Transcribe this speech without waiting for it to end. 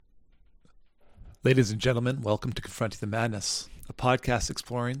Ladies and gentlemen, welcome to Confronting the Madness, a podcast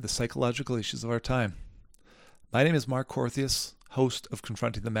exploring the psychological issues of our time. My name is Mark Corthius, host of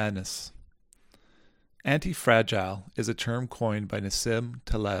Confronting the Madness. Anti-fragile is a term coined by Nassim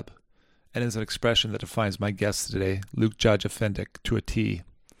Taleb and is an expression that defines my guest today, Luke Jajafendic, to a T.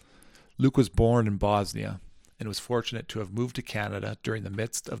 Luke was born in Bosnia and was fortunate to have moved to Canada during the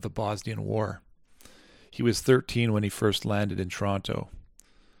midst of the Bosnian War. He was 13 when he first landed in Toronto.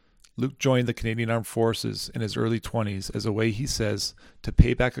 Luke joined the Canadian Armed Forces in his early 20s as a way, he says, to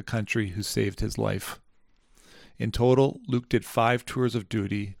pay back a country who saved his life. In total, Luke did 5 tours of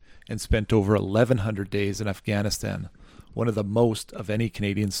duty and spent over 1,100 days in Afghanistan, one of the most of any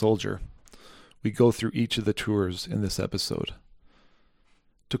Canadian soldier. We go through each of the tours in this episode.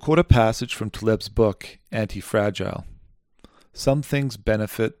 To quote a passage from Taleb's book, Anti-Fragile, "Some things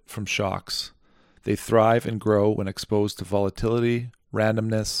benefit from shocks. They thrive and grow when exposed to volatility,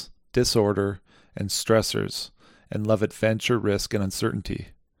 randomness, disorder, and stressors, and love adventure, risk, and uncertainty.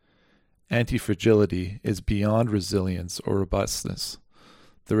 Anti-fragility is beyond resilience or robustness.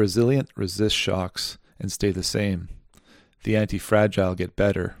 The resilient resist shocks and stay the same. The anti-fragile get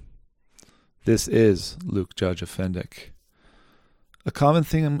better." This is Luke Jajafendic. A common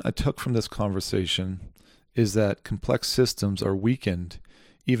theme I took from this conversation is that complex systems are weakened,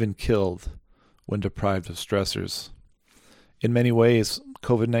 even killed, when deprived of stressors. In many ways,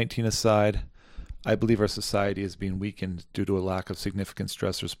 COVID-19 aside, I believe our society is being weakened due to a lack of significant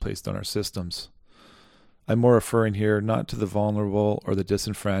stressors placed on our systems. I'm more referring here not to the vulnerable or the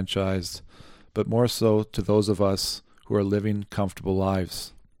disenfranchised, but more so to those of us who are living comfortable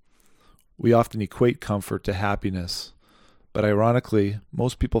lives. We often equate comfort to happiness, but ironically,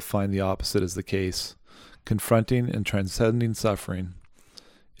 most people find the opposite is the case. Confronting and transcending suffering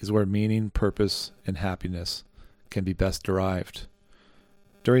is where meaning, purpose, and happiness can be best derived.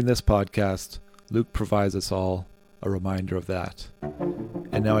 During this podcast, Luke provides us all a reminder of that.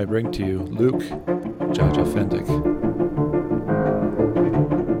 And now I bring to you Luke Jajafendic.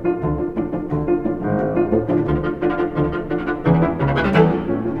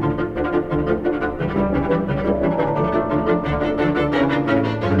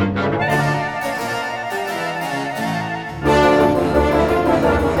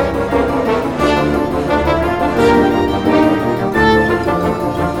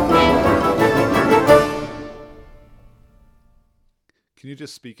 Can you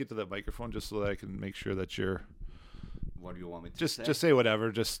just speak into the microphone just so that I can make sure that you're... What do you want me to say? Just say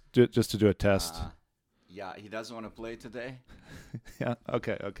whatever, just to do a test. Yeah, he doesn't want to play today. Yeah,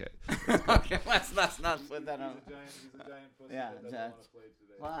 okay. Okay, let's not put that on. He's a giant pussy Yeah, that doesn't that- want to play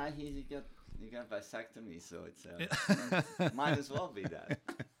today. Well, he got vasectomy, so it's might as well be that.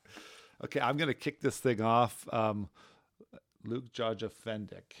 Okay, I'm going to kick this thing off. Luke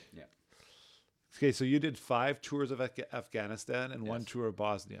Jajafendic. Yeah. Okay, so you did 5 tours of Afghanistan and 1 Yes. tour of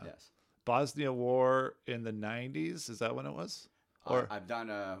Bosnia. Yes. Bosnia War in the 90s, is that when it was? Or I've done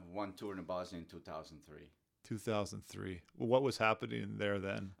one tour in Bosnia in 2003. 2003. Well, what was happening there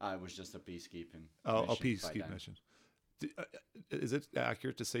then? It was just a peacekeeping. Oh, a mission by peacekeeping then. mission. Is it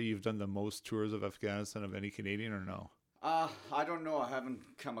accurate to say you've done the most tours of Afghanistan of any Canadian or no? I don't know. I haven't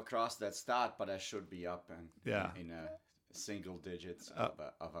come across that stat, but I should be up in single digits of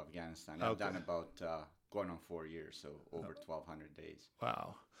Afghanistan. I've done about going on 4 years, so over 1,200 days.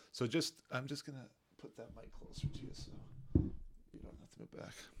 Wow. So I'm just going to put that mic closer to you so you don't have to move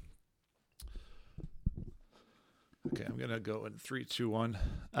back. Okay, I'm going to go in 3, 2, 1.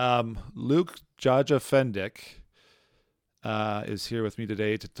 Luke Jajafendic is here with me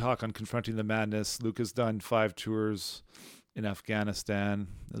today to talk on Confronting the Madness. Luke has done 5 tours in Afghanistan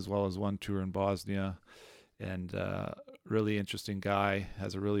as well as 1 tour in Bosnia, and really interesting guy,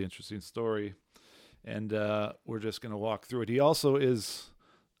 has a really interesting story, and we're just going to walk through it. He also is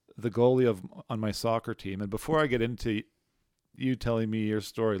the goalie on my soccer team. And before I get into you telling me your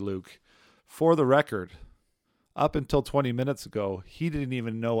story, Luke, for the record, up until 20 minutes ago, he didn't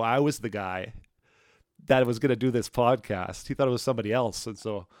even know I was the guy that was going to do this podcast. He thought it was somebody else, and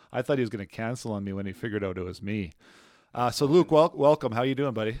so I thought he was going to cancel on me when he figured out it was me. So Luke, welcome. How you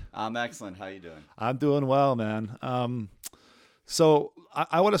doing, buddy? I'm excellent. How you doing? I'm doing well, man. So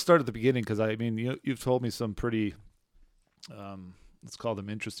I want to start at the beginning because I mean you've told me some pretty, let's call them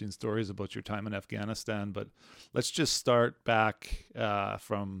interesting stories about your time in Afghanistan. But let's just start back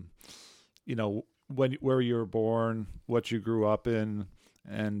from, where you were born, what you grew up in,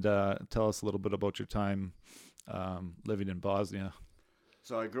 and tell us a little bit about your time living in Bosnia.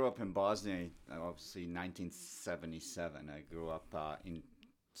 So I grew up in Bosnia, obviously 1977. I grew up in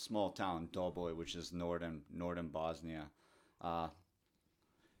small town Doboj, which is northern Bosnia.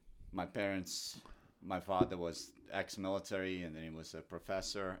 My parents my father was ex-military, and then he was a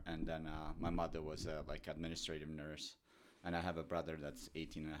professor, and then my mother was a like administrative nurse. And I have a brother that's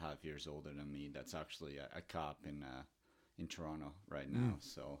 18 and a half years older than me. That's actually a cop in Toronto right now.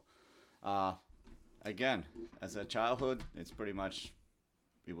 So, again, as a childhood, it's pretty much,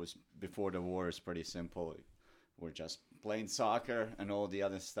 it was before the war. It's pretty simple. We're just playing soccer and all the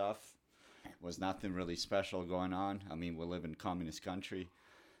other stuff. Was nothing really special going on. I mean, we live in communist country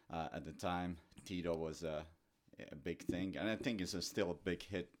at the time. Tito was a big thing, and I think it's still a big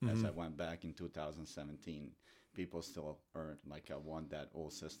hit. As I went back in 2017. People still want that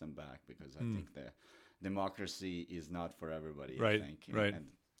old system back, because I think the democracy is not for everybody. Right, I think, right. And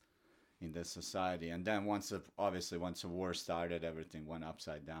in this society. And then once the war started, everything went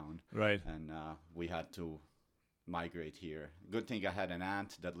upside down. Right. And we had to migrate here. Good thing I had an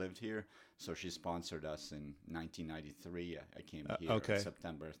aunt that lived here, so she sponsored us in 1993. I came here on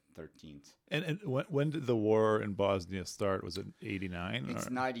September 13th. And when did the war in Bosnia start? Was it 89? It's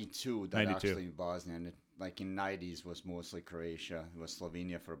 92 that 92. Actually in Bosnia. And like in 90s was mostly Croatia. It was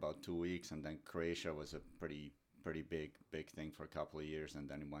Slovenia for about 2 weeks, and then Croatia was a pretty big thing for a couple of years, and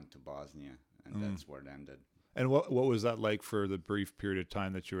then it went to Bosnia, and that's where it ended. And what was that like for the brief period of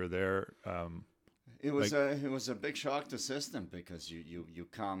time that you were there? It was a big shock to the system, because you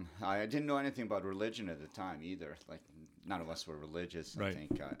come. I didn't know anything about religion at the time either. Like, none of us were religious. Right. I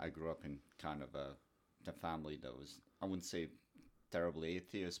think I grew up in kind of a family that was, I wouldn't say terribly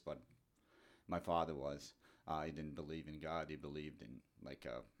atheist, but my father was. He didn't believe in God. He believed in like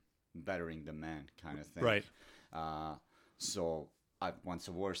a bettering the man kind of thing. Right. So once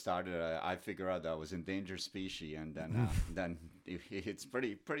the war started, I figured out that I was endangered species, and then it's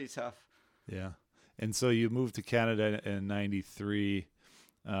pretty tough. Yeah. And so you moved to Canada in 93.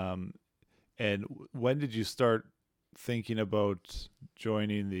 And when did you start thinking about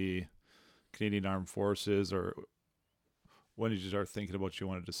joining the Canadian Armed Forces, or when did you start thinking about you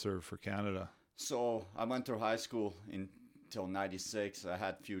wanted to serve for Canada? So I went through high school until 96. I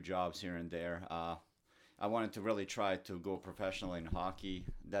had a few jobs here and there. I wanted to really try to go professional in hockey.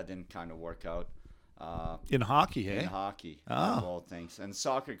 That didn't kind of work out. In hockey, hey? In hockey, of all things. And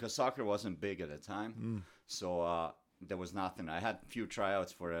soccer, because soccer wasn't big at the time. So there was nothing. I had a few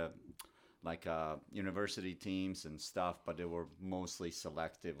tryouts for university teams and stuff, but they were mostly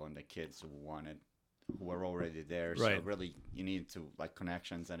selective on the kids who were already there. Right. So really, you needed to, like,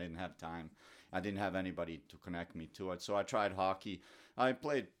 connections. I didn't have time. I didn't have anybody to connect me to it. So I tried hockey. I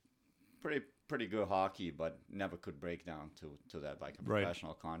played pretty good hockey, but never could break down to that, like, a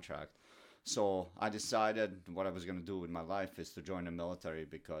professional contract. So I decided what I was going to do with my life is to join the military,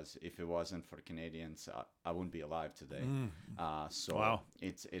 because if it wasn't for Canadians, I wouldn't be alive today. So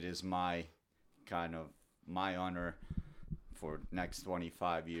it is my honor for next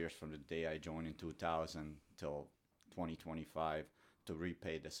 25 years, from the day I joined in 2000 till 2025, to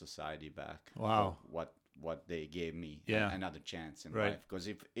repay the society back. Wow. What they gave me, another chance in right. life. Because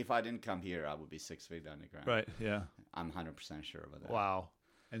if I didn't come here, I would be 6 feet underground. Right. Yeah. I'm 100% sure about that. Wow.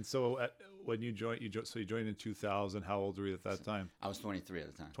 And so when you joined in 2000. How old were you at that time? I was 23 at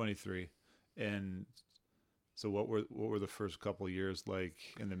the time. 23. And so what were the first couple of years like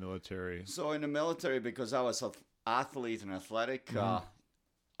in the military? So in the military, because I was an athlete and athletic,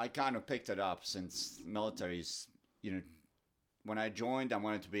 I kind of picked it up, since military's, when I joined, I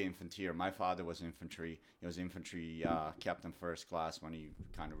wanted to be infantry. My father was infantry. He was infantry captain first class when he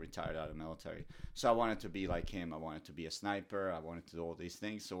kind of retired out of the military. So I wanted to be like him. I wanted to be a sniper. I wanted to do all these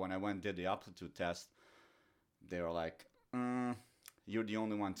things. So when I went and did the aptitude test, they were like, you're the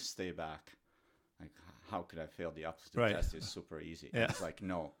only one to stay back. Like, how could I fail the aptitude test? It's super easy. Yeah. It's like,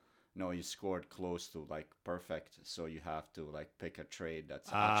 no, you scored close to like perfect, so you have to like pick a trade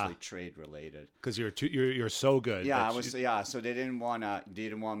that's actually trade related. Because you're so good. Yeah, So they didn't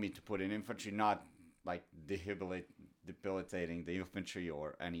want me to put in infantry, not like debilitating the infantry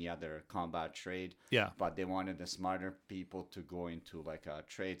or any other combat trade. Yeah. But they wanted the smarter people to go into like a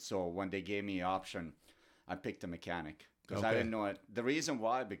trade. So when they gave me an option, I picked a mechanic, because I didn't know it. The reason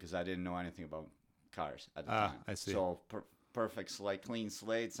why, because I didn't know anything about cars at the time. I see. So perfect, like clean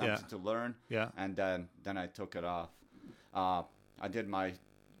slate, something to learn. Yeah. And then I took it off. I did my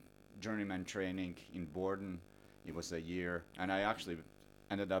journeyman training in Borden. It was a year, and I actually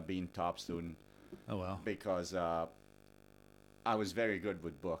ended up being top student. Oh wow! Because I was very good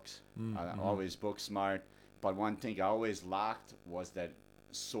with books. Always book smart. But one thing I always lacked was that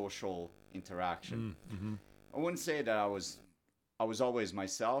social interaction. I wouldn't say that I was always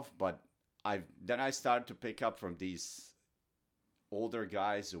myself, but I started to pick up from these older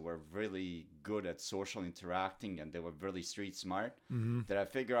guys who were really good at social interacting, and they were really street smart, that I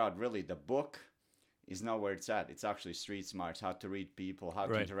figured out really the book is not where it's at. It's actually street smarts, how to read people, how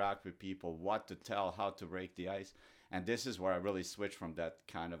to interact with people, what to tell, how to break the ice. And this is where I really switched from that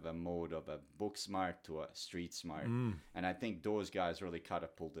kind of a mode of a book smart to a street smart. And I think those guys really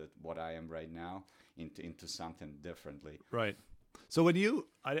catapulted what I am right now into something differently. Right. So when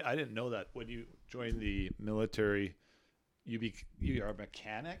I didn't know that when you joined the military, you are a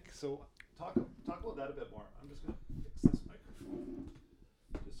mechanic. So talk about that a bit more. I'm just going to fix this microphone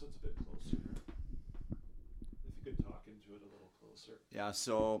just so it's a bit closer. If you could talk into it a little closer. Yeah.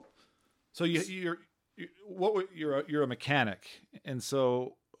 So you're a mechanic, and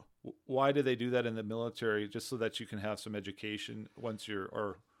so why do they do that in the military? Just so that you can have some education once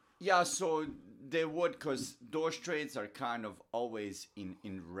Yeah, so they would, because those trades are kind of always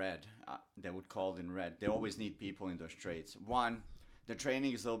in red. They would call it in red. They always need people in those trades. One, the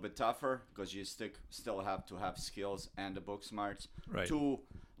training is a little bit tougher because you still have to have skills and the book smarts. Right. Two,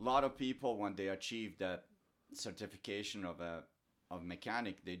 a lot of people, when they achieve that certification of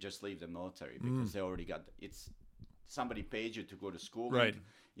mechanic, they just leave the military because they already got somebody paid you to go to school. Right.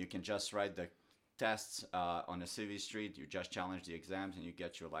 You can just write the tests on a civvy street. You just challenge the exams and you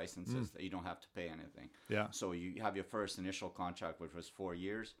get your licenses. You don't have to pay anything. Yeah. So you have your first initial contract, which was 4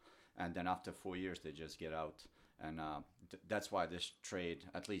 years, and then after 4 years they just get out. And that's why this trade,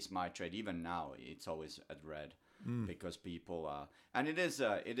 at least my trade, even now, it's always at red because people and it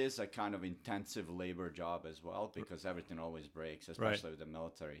is a kind of intensive labor job as well because everything always breaks, especially with the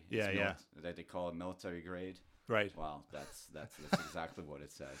military. That they call it military grade. Right. Well, that's exactly what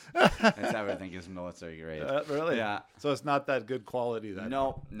it says. It's everything is military grade. Really? Yeah. So it's not that good quality then.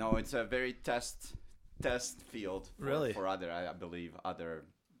 No, it's a very test field. For other, I believe,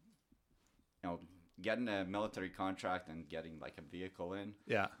 getting a military contract and getting like a vehicle in.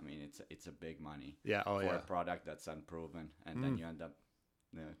 Yeah. I mean, it's a big money. Yeah. Oh, for a product that's unproven, and then you end up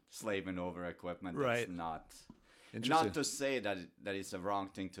slaving over equipment that's not. Not to say that it's a wrong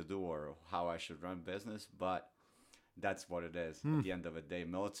thing to do or how I should run business, but that's what it is. At the end of the day,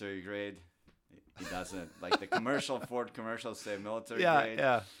 military grade. It doesn't like the Ford commercials say military grade.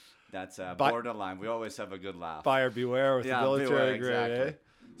 Yeah. That's borderline. We always have a good laugh. Buyer beware with the military grade. Exactly.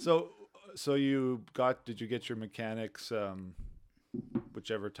 So did you get your mechanics,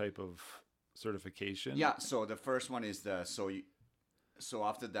 whichever type of certification? Yeah. So the first one is so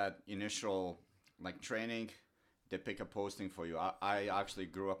after that initial training, they pick a posting for you. I actually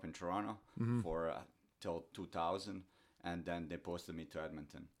grew up in Toronto for till 2000, and then they posted me to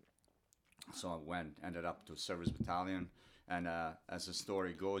Edmonton. So I ended up to Service Battalion, and as the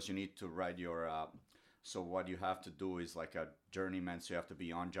story goes, you need to write your. So what you have to do is like a journeyman. So you have to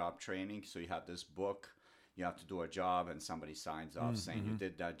be on job training. So you have this book. You have to do a job, and somebody signs off saying you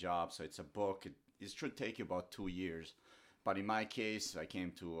did that job. So it's a book. It should take you about 2 years. But in my case, I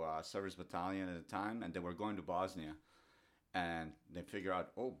came to Service Battalion at the time, and they were going to Bosnia. And they figure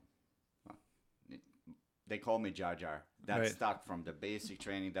out, they call me Jar Jar. That stuck from the basic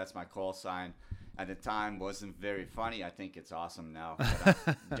training. That's my call sign. At the time, wasn't very funny. I think it's awesome now.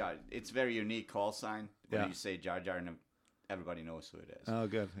 It's very unique call sign. When you say Jar Jar, and everybody knows who it is. Oh,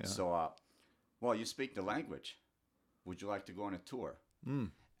 good. Yeah. So, you speak the language. Would you like to go on a tour?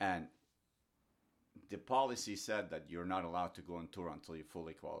 And the policy said that you're not allowed to go on tour until you're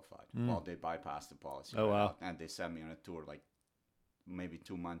fully qualified. Well, they bypassed the policy. Oh, wow. And they sent me on a tour maybe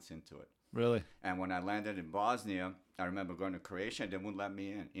 2 months into it. Really? And when I landed in Bosnia, I remember going to Croatia, and they wouldn't let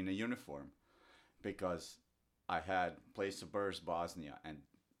me in a uniform because I had placed Brest, Bosnia, and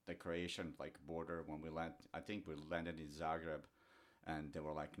the Croatian border when we landed. I think we landed in Zagreb, and they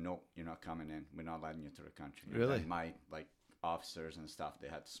were like, "Nope, you're not coming in. We're not letting you to the country." Really? And my officers and stuff, they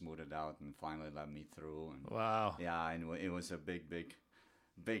had to smooth it out and finally let me through. And wow. Yeah, and it was a big.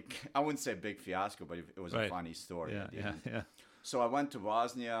 I wouldn't say big fiasco, but it was a funny story. Yeah. So I went to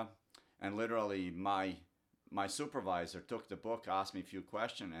Bosnia, and literally my supervisor took the book, asked me a few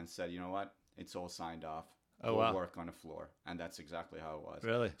questions, and said, "You know what? It's all signed off. Oh, we'll wow. work on the floor." And that's exactly how it was.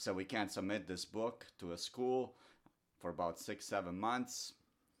 Really? So we can't submit this book to a school for about 6-7 months.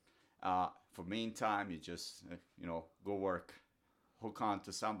 For meantime, you just go work, hook on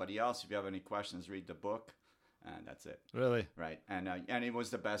to somebody else. If you have any questions, read the book, and that's it. Really? Right. And it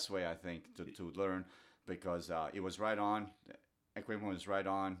was the best way, I think, to learn because it was right on. Equipment was right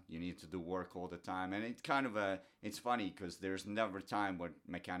on. You need to do work all the time, and it's kind of it's funny because there's never a time when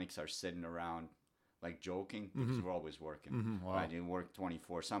mechanics are sitting around joking because we're always working. Wow. Right? You work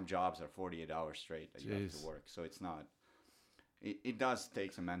 24. Some jobs are 48 hours straight that you have to work. So it's not. It does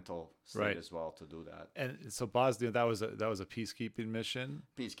take a mental state as well to do that. And so Bosnia, that was a peacekeeping mission.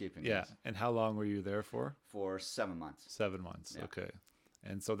 Peacekeeping. Yeah. Yes. And how long were you there for? For 7 months. 7 months. Yeah. Okay.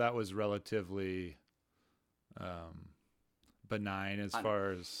 And so that was relatively benign as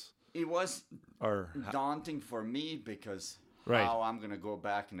far as it was daunting for me because how I'm gonna go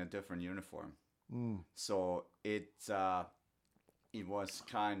back in a different uniform. So it was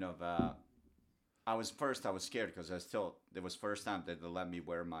kind of I was scared because it was first time that they let me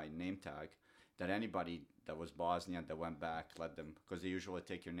wear my name tag, that anybody that was Bosnian that went back let them, because they usually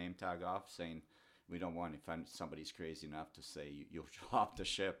take your name tag off saying we don't want if somebody's crazy enough to say you'll drop the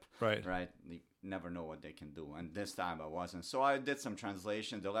ship, right? You never know what they can do, and this time I wasn't. So I did some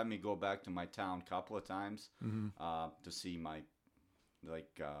translation. They let me go back to my town a couple of times to see my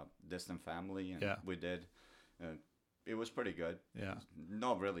distant family, and we did. It was pretty good. Yeah,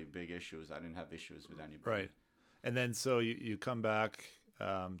 no really big issues. I didn't have issues with anybody. Right, and then so you come back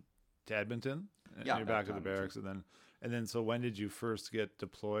to Edmonton. Yeah, you're back at the barracks, and then so when did you first get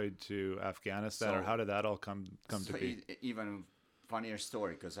deployed to Afghanistan, or how did that all come to be? Even funnier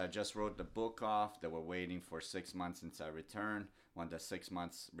story, because I just wrote the book off. They were waiting for 6 months since I returned. When the 6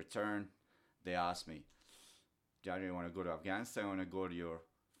 months returned, they asked me, "Johnny, you want to go to Afghanistan? I want to go to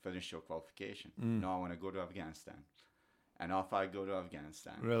finish your qualification." No, I want to go to Afghanistan. And off I go to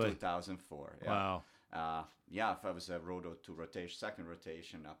Afghanistan. Really? 2004. Yeah. Wow. If I was a second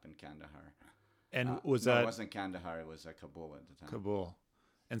rotation up in Kandahar. And it wasn't Kandahar, it was Kabul at the time. Kabul.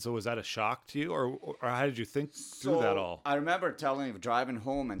 And so was that a shock to you, or how did you think through that all? I remember driving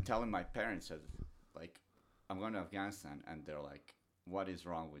home and telling my parents that, I'm going to Afghanistan, and they're like, "What is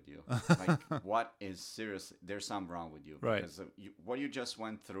wrong with you? What is seriously? There's something wrong with you, right? Because what you just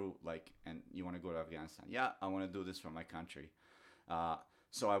went through, and you want to go to Afghanistan? Yeah, I want to do this for my country."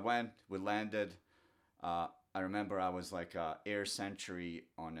 So I went. We landed. I remember I was like air sentry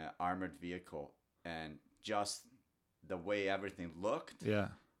on an armored vehicle, and just the way everything looked,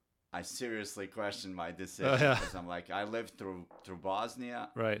 I seriously questioned my decision, because I'm like, I lived through Bosnia,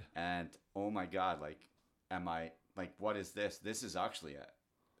 right? And oh my God, am I what is this? This is actually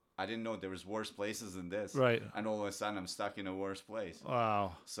I didn't know there was worse places than this, right? And all of a sudden I'm stuck in a worse place.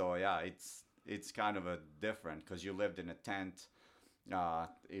 Wow. So yeah, it's kind of a different, because you lived in a tent.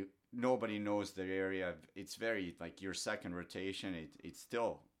 Nobody knows the area. It's very your second rotation. It's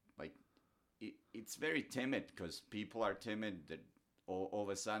still it's very timid, because people are timid. That all of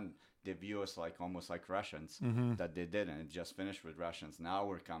a sudden they view us almost like Russians, that they didn't. It just finished with Russians. Now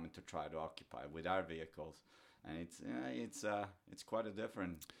we're coming to try to occupy with our vehicles, and it's quite a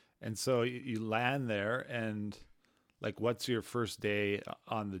different. And so you land there, and what's your first day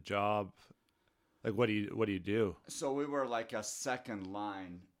on the job? What do you do? So we were like a second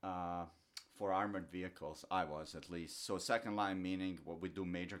line for armored vehicles. I was, at least. So second line meaning what we do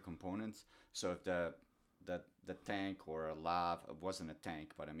major components. So if the tank or a LAV, it wasn't a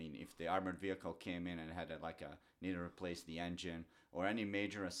tank, but I mean if the armored vehicle came in and had needed to replace the engine, or any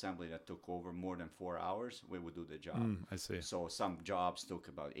major assembly that took over more than 4 hours, we would do the job. I see. So some jobs took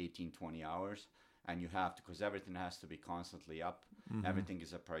about 18-20 hours. And you have to, because everything has to be constantly up. Everything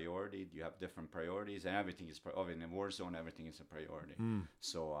is a priority. You have different priorities, and everything is in a war zone. Everything is a priority.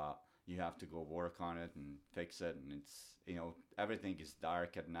 So you have to go work on it and fix it. And it's everything is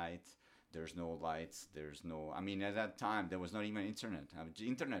dark at night. There's no lights. There's no. I mean, at that time there was not even internet. The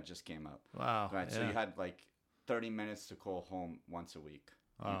internet just came up. Wow. Right. Yeah. So you had 30 minutes to call home once a week.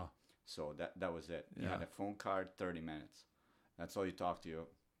 Wow. So that was it. You had a phone card, 30 minutes. That's all you talk to your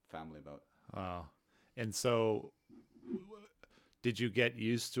family about. Wow. And so did you get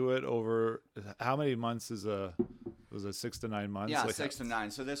used to it over how many months was it 6 to 9 months? Yeah, 6 to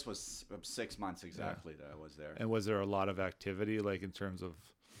 9. So this was 6 months exactly that I was there. And was there a lot of activity in terms of?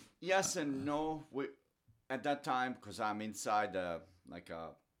 Yes and no. We at that time, because I'm inside a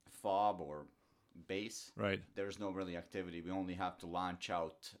FOB or base. Right. There's no really activity. We only have to launch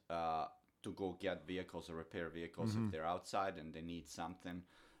out to go get vehicles or repair vehicles if they're outside and they need something.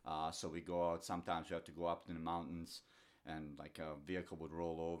 So we go out. Sometimes we have to go up in the mountains, and a vehicle would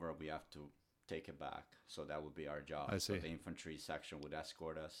roll over. We have to take it back. So that would be our job. I see. So the infantry section would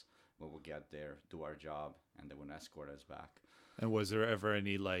escort us. We would get there, do our job, and they would escort us back. And was there ever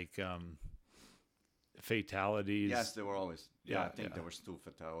any fatalities? Yes, there were always. Yeah, I think there was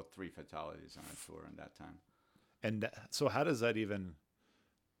 3 fatalities on a tour in that time. And so how does that even?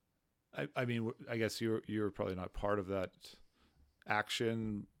 I mean, I guess you're probably not part of that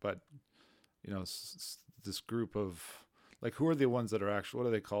action, but this group of who are the ones that are actually, what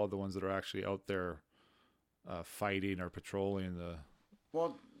are they called, the ones that are actually out there fighting or patrolling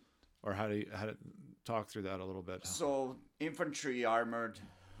or how do talk through that a little bit? So infantry, armored,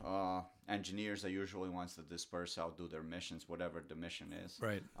 engineers are usually ones that disperse out, do their missions, whatever the mission is.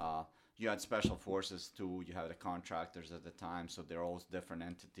 Right. you had special forces too. You had the contractors at the time, so they're all different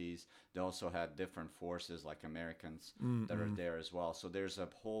entities. They also had different forces like Americans that are there as well. So there's a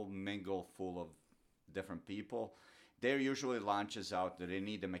whole mingle full of different people. There usually launches out that they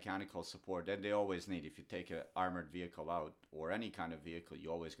need the mechanical support that they always need. If you take an armored vehicle out or any kind of vehicle,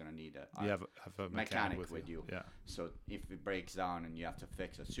 you're always going to need a mechanic with you. Yeah. So if it breaks down and you have to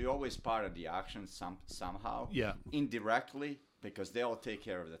fix it, so you're always part of the action somehow. Yeah. Indirectly, because they'll take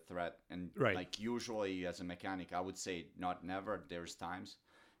care of the threat. And right. like usually as a mechanic, I would say not never. There's times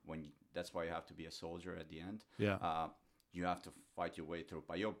when that's why you have to be a soldier at the end. Yeah. You have to fight your way through.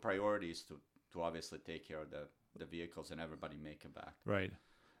 But your priority is to obviously take care of the vehicles and everybody make it back. Right.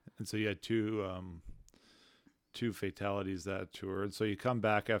 And so you had two fatalities that tour. And so you come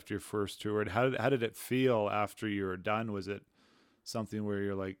back after your first tour. And how did it feel after you were done? Was it something where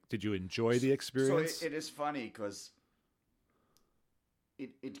you're like, did you enjoy the experience? So it is funny because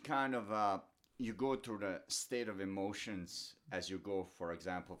it kind of you go through the state of emotions as you go, for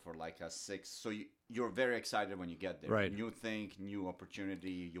example, for like a 6. So you're very excited when you get there. Right. New thing, new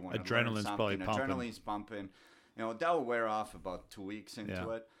opportunity. You want to learn something. Probably pumping. Adrenaline's pumping. You know, that will wear off about 2 weeks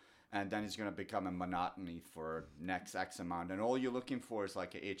into it. And then it's going to become a monotony for next X amount. And all you're looking for is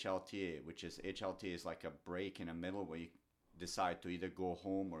like a HLTA, which is HLTA is like a break in the middle where you decide to either go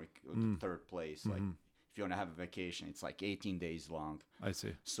home or go to third place. Like if you want to have a vacation, it's like 18 days long. I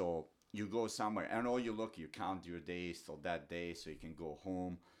see. So you go somewhere and all you count your days till that day so you can go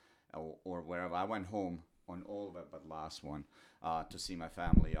home or wherever. I went home on all of it but last one to see my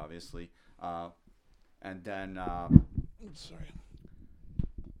family, obviously. And then, sorry.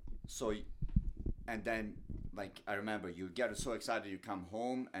 So, and then, like, I remember you get so excited you come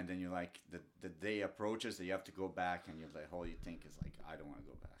home, and then you're like, the day approaches that you have to go back, and you're like, all you think is like, I don't want to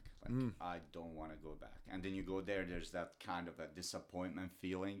go back. Like, I don't want to go back. And then you go there's that kind of a disappointment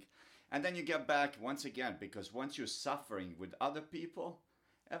feeling. And then you get back once again, because once you're suffering with other people,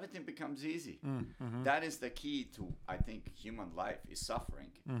 everything becomes easy. That is the key to, I think, human life is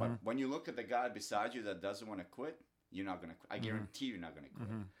suffering. But when you look at the guy beside you that doesn't want to quit, you're not going to quit. I guarantee you're not going to quit.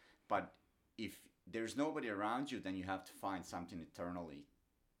 But if there's nobody around you, then you have to find something eternally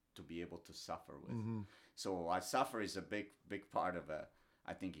to be able to suffer with. So suffer is a big part of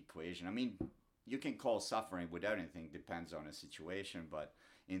I think, equation. I mean, you can call suffering without anything, depends on a situation, but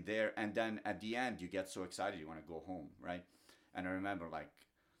in there, and then at the end, you get so excited you want to go home, right? And I remember, like,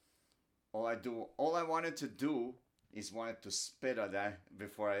 all I wanted to do is wanted to spit at that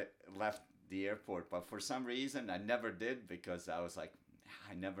before I left the airport, but for some reason I never did, because I was like,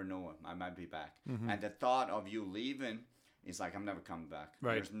 I never know, I might be back. And the thought of you leaving is like, I'm never coming back.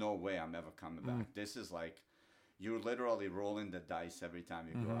 Right. There's no way I'm ever coming back. This is like, you're literally rolling the dice every time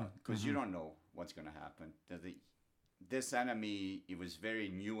you go out, because you don't know what's going to happen. This enemy, it was very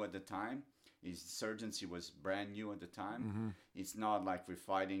new at the time. His insurgency was brand new at the time. It's not like we're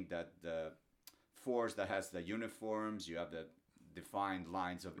fighting the force that has the uniforms. You have the defined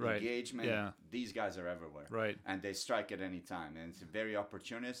lines of engagement. Yeah. These guys are everywhere. Right. And they strike at any time. And it's very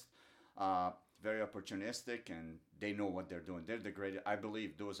opportunistic, and they know what they're doing. They're the greatest. I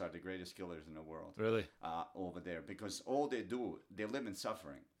believe those are the greatest killers in the world. Really? Over there. Because all they do, they live in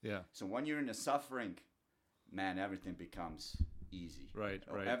suffering. Yeah. So when you're in the suffering, man, everything becomes easy. Right.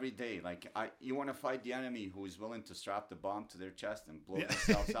 Every day, like you want to fight the enemy who is willing to strap the bomb to their chest and blow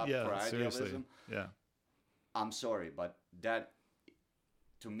themselves up for idealism. Yeah. I'm sorry, but that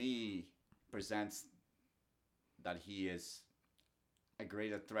to me presents that he is a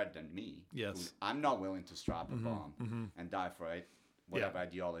greater threat than me. Yes. I'm not willing to strap a bomb and die for it, whatever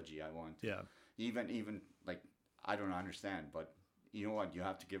ideology I want. Yeah. Even like, I don't understand, but you know what? You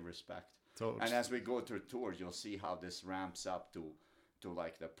have to give respect. Totally. And as we go through tours, you'll see how this ramps up to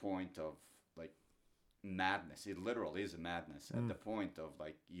like the point of like madness. It literally is a madness at the point of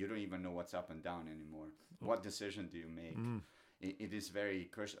like, you don't even know what's up and down anymore. What decision do you make? It is very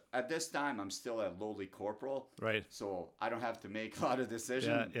crucial. At this time, I'm still a lowly corporal. Right. So I don't have to make a lot of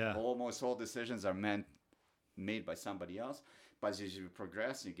decisions. Yeah. Almost all decisions are made by somebody else. But as you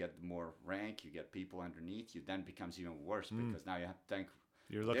progress, you get more rank, you get people underneath you, then it becomes even worse, because now you have to think,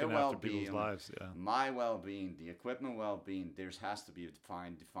 you're looking after people's lives. Yeah. My well-being, the equipment well-being, there has to be a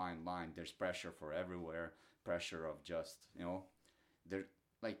defined line. There's pressure for everywhere. Pressure of just, there,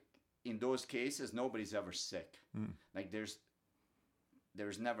 like in those cases, nobody's ever sick. Like there's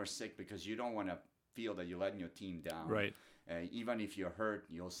never sick, because you don't want to feel that you're letting your team down. Right. Even if you're hurt,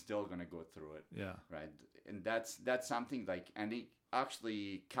 you're still gonna go through it. Yeah. Right. And that's something like, and it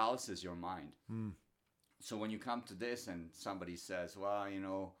actually calluses your mind. So when you come to this and somebody says, well,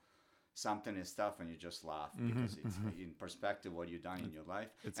 something is tough and you just laugh because it's in perspective what you've done in your life.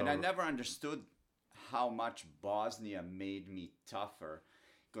 And I never understood how much Bosnia made me tougher,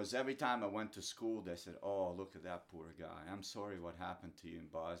 because every time I went to school, they said, "Oh, look at that poor guy. I'm sorry what happened to you in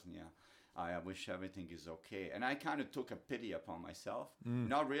Bosnia. I wish everything is okay." And I kind of took a pity upon myself,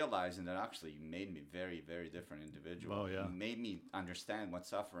 not realizing that actually it made me very, very different individual. Oh, yeah. It made me understand what's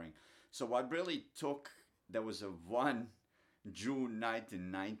suffering. So what really took, there was a one June night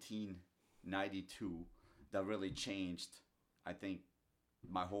in 1992 that really changed, I think,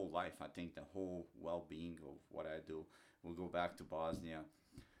 my whole life. I think the whole well-being of what I do. We'll go back to Bosnia.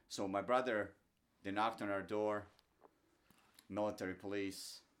 So my brother, they knocked on our door, military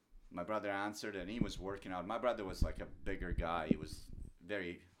police. My brother answered, and he was working out. My brother was like a bigger guy. He was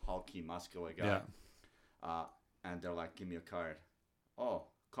very hulky, muscular guy. Yeah. And they're like, "Give me a card." "Oh,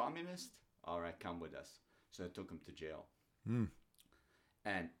 communist? All right, come with us." So I took him to jail.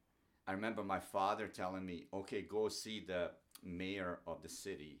 And I remember my father telling me, "Okay, go see the mayor of the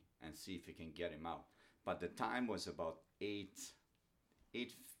city and see if you can get him out." But the time was about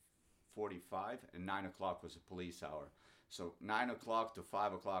 8:45, and 9 o'clock was a police hour. So 9 o'clock to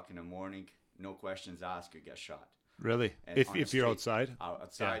 5 o'clock in the morning, no questions asked, you get shot. Really? And if you're outside?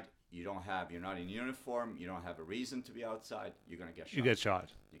 Outside, yeah. You're not in uniform, you don't have a reason to be outside, you're going to get shot. You get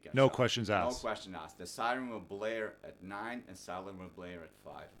shot. No questions asked. No question asked. The siren will blare at 9 and siren will blare at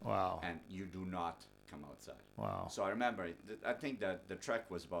 5. Wow. And you do not come outside. Wow. So I remember, I think that the trek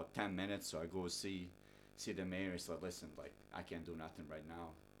was about 10 minutes, so I go see the mayor. He said, "Listen, like, I can't do nothing right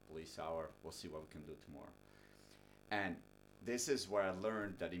now. Police hour, we'll see what we can do tomorrow." And this is where I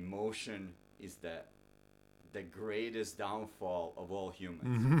learned that emotion is the greatest downfall of all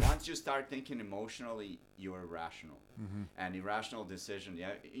humans. Once you start thinking emotionally, you're irrational. And irrational decision,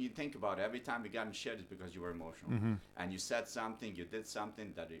 you think about it, every time you got in shit is because you were emotional. And you said something, you did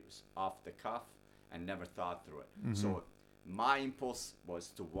something that is off the cuff and never thought through it. So my impulse was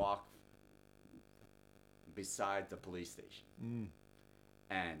to walk beside the police station.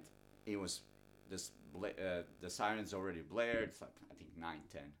 And it was this the sirens already blared. It's like, I think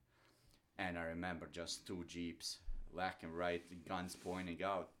 9:10, and I remember just 2 jeeps, left and right, guns pointing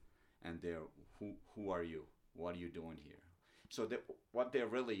out, and they're, who are you? What are you doing here? So what they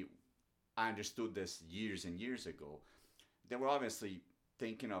really, I understood this years and years ago. They were obviously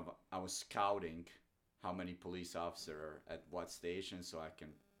thinking of, I was scouting how many police officers are at what station, so I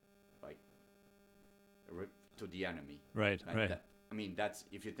can, like, to the enemy. Right. I mean, that's,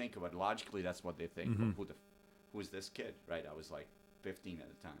 if you think about it, logically, that's what they think. Who's this kid, right? I was like 15 at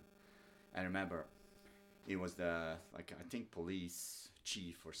the time. I remember it was I think police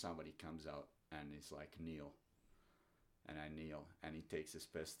chief or somebody comes out and he's like, "Kneel." And I kneel, and he takes his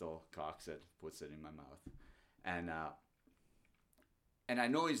pistol, cocks it, puts it in my mouth. And I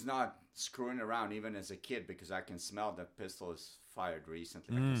know he's not screwing around even as a kid, because I can smell the pistol is fired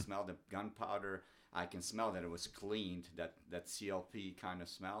recently. I can smell the gunpowder. I can smell that it was cleaned, that CLP kind of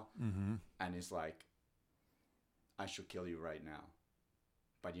smell. And it's like, "I should kill you right now.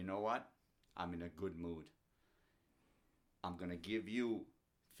 But you know what? I'm in a good mood. I'm going to give you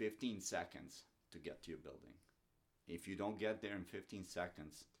 15 seconds to get to your building. If you don't get there in 15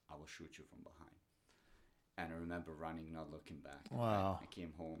 seconds, I will shoot you from behind." And I remember running, not looking back. Wow. I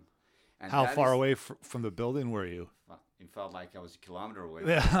came home. And how far away from the building were you? It felt like I was a kilometer away.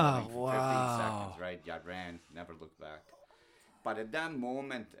 Yeah, for 15 seconds, right? I ran, never looked back. But at that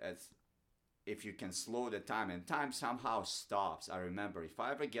moment, as if you can slow the time, and time somehow stops. I remember, if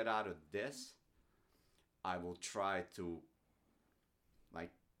I ever get out of this, I will try to,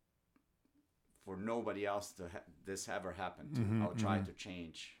 like, for nobody else to this ever happen to. I'll try to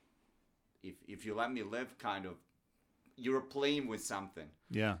change. If you let me live, kind of, you're playing with something.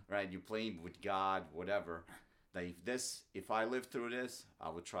 Yeah. Right? You're playing with God, whatever. That if I live through this, I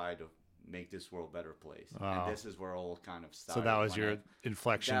will try to make this world a better place. Wow. And this is where all kind of started. So that was your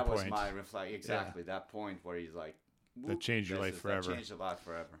inflection point. That was my reflection. Exactly. Yeah. That point where he's like, that changed your life forever. That changed your life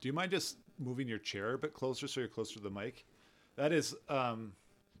forever. Do you mind just moving your chair a bit closer so you're closer to the mic? That is,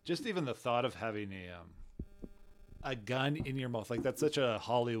 just even the thought of having a gun in your mouth, like, that's such a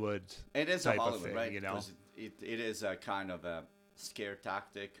Hollywood It is type a Hollywood, of thing, right? you know? It is a kind of a scare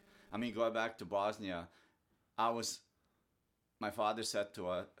tactic. I mean, going back to Bosnia, my father said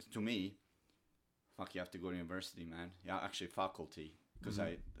to me, "Fuck, you have to go to university, man." Yeah, actually faculty, because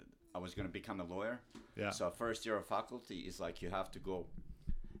I was going to become a lawyer. Yeah. So first year of faculty is like, you have to go.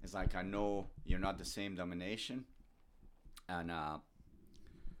 It's like, I know you're not the same denomination, and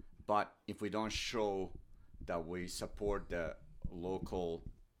but if we don't show that we support the local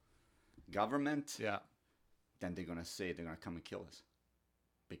government, yeah, then they're going to come and kill us,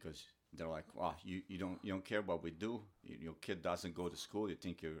 because they're like, "Wow, you don't care what we do. Your kid doesn't go to school. You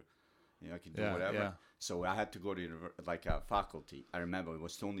think you can do whatever." Yeah. So I had to go to like a faculty. I remember it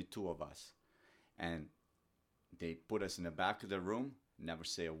was only two of us, and they put us in the back of the room, never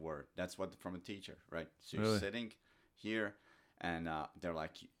say a word. That's what from a teacher, right? So you're sitting here, and they're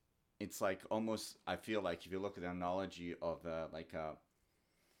like, it's like almost. I feel like if you look at the analogy of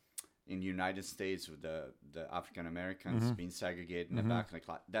in the United States with the African Americans being segregated in the back of the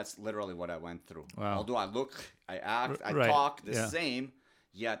class, that's literally what I went through. Wow. Although I look, I act, I talk the same,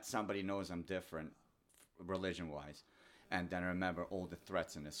 yet somebody knows I'm different religion-wise. And then I remember all the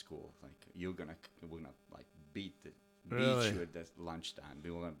threats in the school, like we're gonna like beat you at this lunchtime.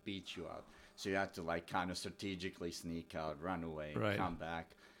 We're gonna beat you out. So you have to like kind of strategically sneak out, run away, come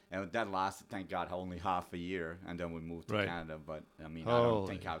back. And that lasted, thank God, only half a year, and then we moved to Canada. But I mean, I don't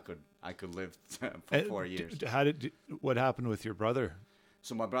think I could live for 4 years. What happened with your brother?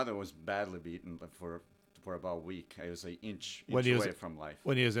 So my brother was badly beaten for about a week. I was an inch away from life.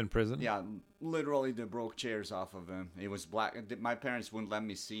 When he was in prison? Yeah, literally they broke chairs off of him. He was black. My parents wouldn't let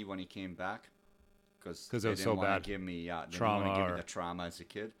me see when he came back because it was so bad. Give me trauma. Didn't want to give me the trauma as a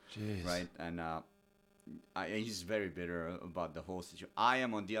kid. Jeez. Right, and he's very bitter about the whole situation. I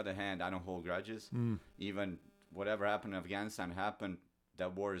am, on the other hand, I don't hold grudges. Even whatever happened in Afghanistan happened.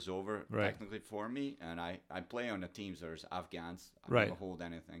 That war is over technically for me, and I play on the teams. There's Afghans. I don't hold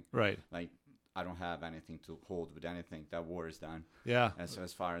anything. Right. Like I don't have anything to hold with anything. That war is done. Yeah.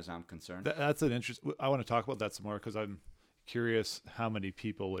 As far as I'm concerned. That's an interest. I want to talk about that some more because I'm curious how many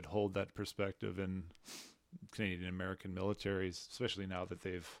people would hold that perspective in Canadian American militaries, especially now that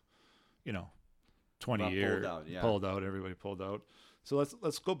they've, 20 years pulled out. Everybody pulled out. So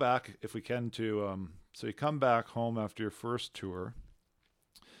let's go back if we can to so you come back home after your first tour,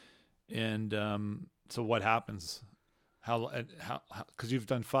 and so what happens? How because you've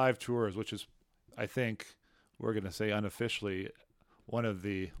done 5 tours, which is, I think we're going to say unofficially, one of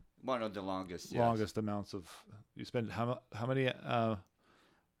the longest amounts of you spend how many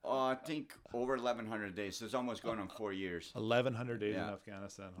I think over 1,100 days. So it's almost going on 4 years. 1,100 days in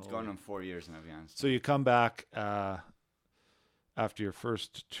Afghanistan. It's going on 4 years in Afghanistan. So you come back after your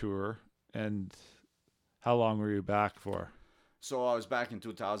first tour, and how long were you back for? So I was back in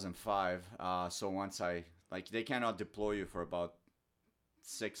 2005. So once they cannot deploy you for about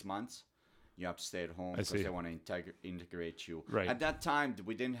 6 months. You have to stay at home because they want to integrate you. Right. At that time,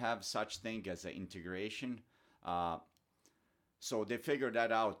 we didn't have such thing as an integration. So they figured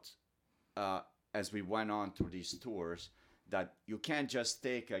that out as we went on through these tours, that you can't just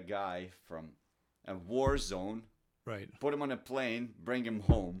take a guy from a war zone, put him on a plane, bring him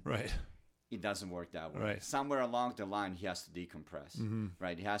home. Right. It doesn't work that way. Right. Somewhere along the line, he has to decompress.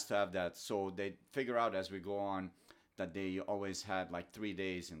 Right. He has to have that. So they figure out as we go on that they always had like 3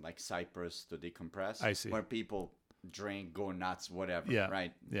 days in like Cyprus to decompress. I see. Where people drink, go nuts, whatever. Yeah.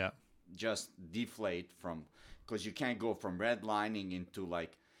 Right. Yeah. Just deflate because you can't go from redlining into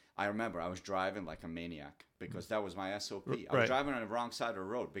like, I remember I was driving like a maniac because that was my SOP. I was driving on the wrong side of the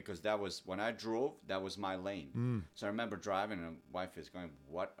road because that was, when I drove, that was my lane. So I remember driving and my wife is going,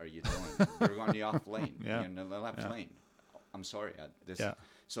 "What are you doing? You're going the off lane. You're in the left lane." I'm sorry.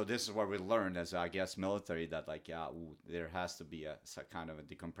 So this is what we learned as, I guess, military, that like, there has to be a kind of a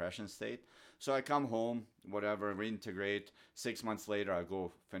decompression state. So I come home, whatever, reintegrate. 6 months later, I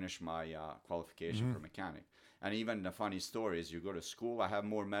go finish my qualification for mechanic. And even the funny story is, you go to school, I have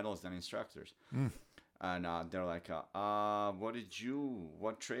more medals than instructors. And they're like,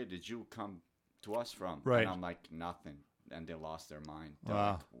 what trade did you come to us from? Right. And I'm like, nothing. And they lost their mind. They're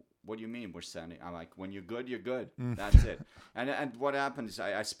Wow. like, what do you mean we're sending? I'm like, when you're good, you're good. That's it. And what happens is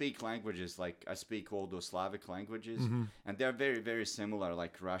I speak languages, like I speak all those Slavic languages, and they're very, very similar,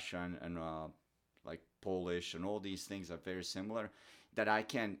 like Russian and like Polish, and all these things are very similar, that I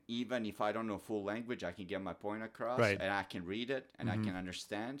can, even if I don't know full language, I can get my point across, and I can read it, and I can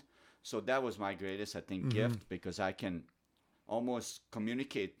understand. So that was my greatest, I think, gift, because I can almost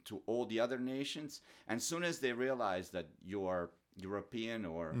communicate to all the other nations. And as soon as they realize that you are European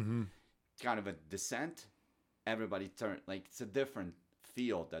or kind of a descent, everybody like, it's a different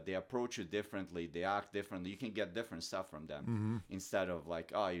field, that they approach you differently, they act differently. You can get different stuff from them instead of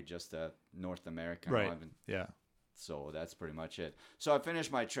like, oh, you're just a North American. Right. Yeah. So that's pretty much it. So I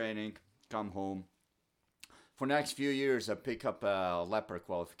finish my training, come home. For the next few years, I pick up a Leopard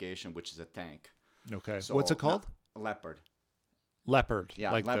qualification, which is a tank. Okay. So what's it called? Leopard. Leopard.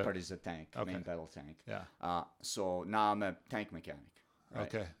 Yeah, like Leopard is a tank, main battle tank. Yeah. So now I'm a tank mechanic. Right?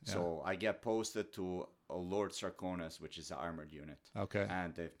 Okay. Yeah. So I get posted to Lord Sarkonis, which is an armored unit. Okay.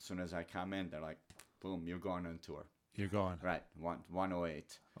 And as soon as I come in, they're like, boom, you're going on tour. You're going. Right,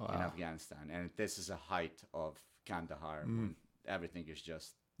 108 in Afghanistan. And this is a height of Kandahar when everything is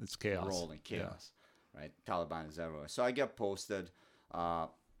just it's chaos. Rolling chaos, right? Taliban is everywhere. So I get posted.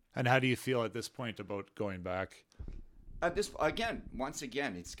 And how do you feel at this point about going back? At this once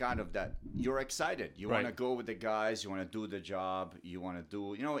again, it's kind of that you're excited. You want to go with the guys. You want to do the job. You want to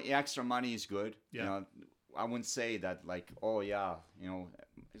do, extra money is good. Yeah. I wouldn't say that like, oh yeah,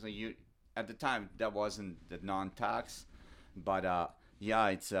 it's like you at the time that wasn't the non-tax, but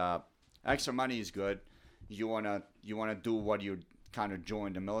it's extra money is good. You wanna do what you kind of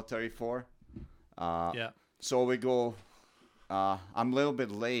joined the military for. So we go. I'm a little bit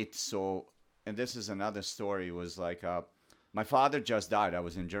late, and this is another story. It was like my father just died. I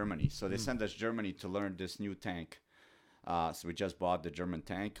was in Germany, so they sent us Germany to learn this new tank. So we just bought the German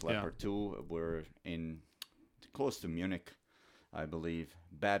tank, Leopard 2. We're in close to Munich, I believe.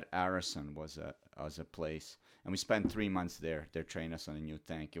 Bad Arison was a place, and we spent 3 months there. They trained us on a new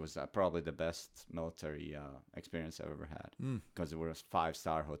tank. It was probably the best military experience I've ever had because it was a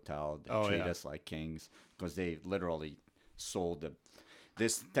 5-star hotel. They treat us like kings because they literally sold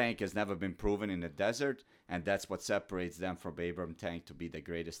this tank has never been proven in the desert, and that's what separates them from Abrams tank to be the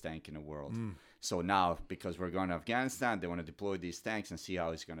greatest tank in the world. So now, because we're going to Afghanistan, they want to deploy these tanks and see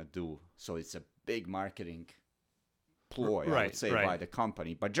how it's going to do. So it's a big marketing ploy, I would say, by the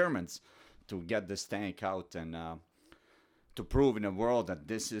company, by Germans, to get this tank out and to prove in the world that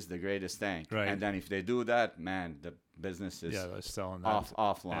this is the greatest tank. Right. And then if they do that, man, the business is they're selling that.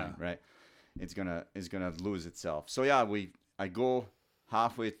 offline, right? It's gonna lose itself. So I go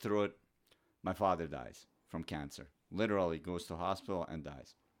halfway through it, my father dies from cancer. Literally goes to hospital and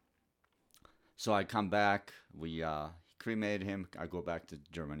dies. So I come back. We cremate him. I go back to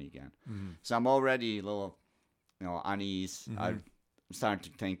Germany again. So I'm already a little, unease. I'm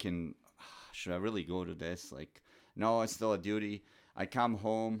starting to thinking, should I really go to this? Like, no, it's still a duty. I come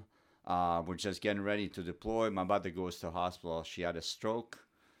home. We're just getting ready to deploy. My mother goes to hospital. She had a stroke,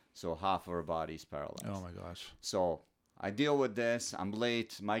 so half of her body's paralyzed. Oh my gosh. So I deal with this. I'm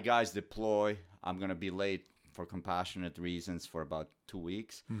late. My guys deploy. I'm gonna be late for compassionate reasons for about 2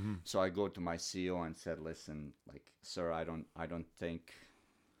 weeks. So I go to my CO and said, "Listen, like, sir, I don't think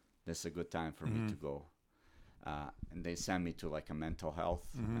this is a good time for me to go." And they send me to like a mental health,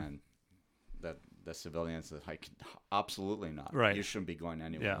 and the civilians are like, "Absolutely not. Right. You shouldn't be going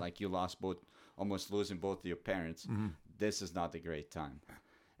anywhere. Like, you almost losing both of your parents. This is not a great time."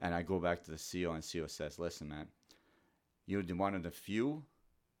 And I go back to the CO, and CO says, "Listen, man, you're one of the few,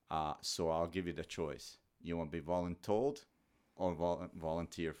 so I'll give you the choice. You want to be voluntold or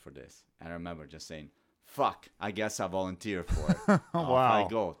volunteer for this?" And I remember just saying, "Fuck, I guess I'll volunteer for it." Wow. I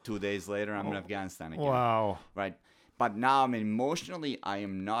go. 2 days later, I'm in Afghanistan again. Wow. Right. But now, emotionally, I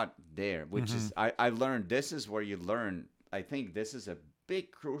am not there, which is, I learned, this is where you learn. I think this is a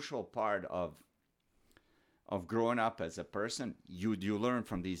big, crucial part of growing up as a person. You learn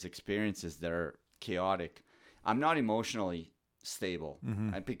from these experiences that are chaotic. I'm not emotionally stable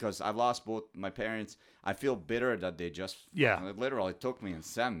because I've lost both my parents. I feel bitter that they just literally took me and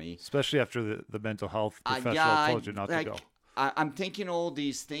sent me. Especially after the mental health professional told you not to go. I'm thinking all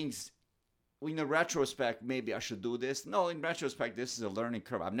these things. In a retrospect, maybe I should do this. No, in retrospect, this is a learning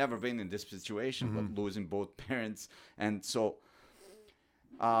curve. I've never been in this situation, but losing both parents. And so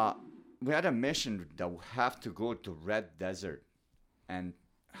we had a mission that we have to go to Red Desert. And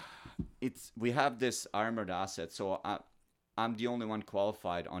we have this armored asset. So I'm the only one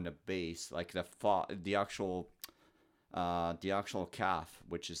qualified on the base, like the actual CAF,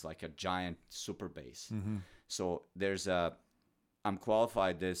 which is like a giant super base. So I'm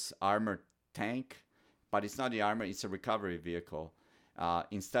qualified this armored tank, but it's not the armor, it's a recovery vehicle.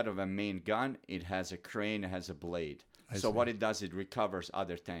 Instead of a main gun, it has a crane, it has a blade. So what it does, it recovers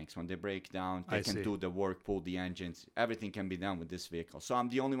other tanks. When they break down, they can do the work, pull the engines. Everything can be done with this vehicle. So I'm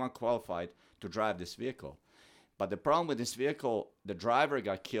the only one qualified to drive this vehicle. But the problem with this vehicle, the driver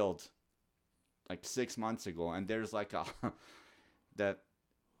got killed like 6 months ago. And there's like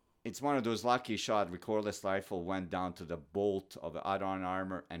it's one of those lucky shot, recordless rifle went down to the bolt of the iron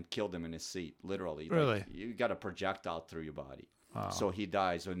armor and killed him in his seat, literally. Really? Like, you got a projectile through your body. Wow. So he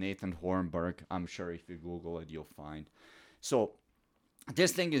dies. So Nathan Hornberg, I'm sure if you Google it, you'll find. So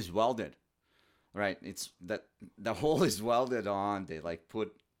this thing is welded, right? It's that the hole is welded on. They like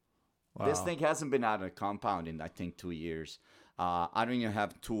put, this thing hasn't been out of the compound in, I think, 2 years. I don't even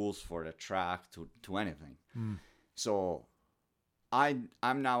have tools for the track to anything. So I'm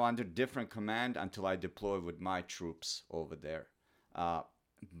now under different command until I deploy with my troops over there.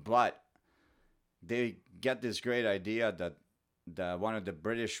 But they get this great idea that one of the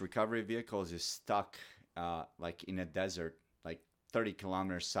British recovery vehicles is stuck like in a desert, like 30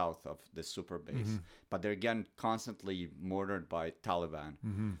 kilometers south of the super base, but they're getting constantly mortared by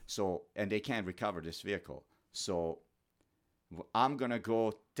Taliban. So, and they can't recover this vehicle. So I'm going to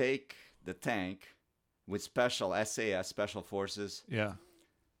go take the tank with special SAS, special forces,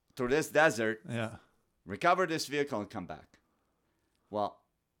 through this desert, recover this vehicle and come back. Well,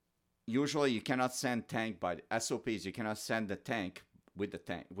 usually you cannot send tank by SOPs. You cannot send the tank with the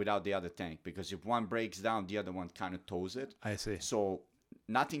tank without the other tank, because if one breaks down, the other one kind of tows it. I see. So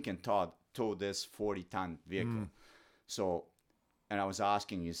nothing can tow this 40-ton vehicle. So, and I was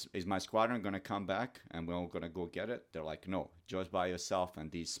asking, is my squadron going to come back and we're going to go get it? They're like, no, just by yourself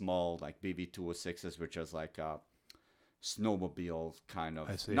and these small like BB-206s, which is like a snowmobile kind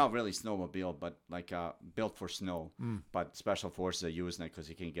of, not really snowmobile, but like built for snow. But special forces are using it because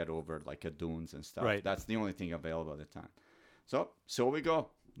you can get over like dunes and stuff. Right. That's the only thing available at the time. So we go,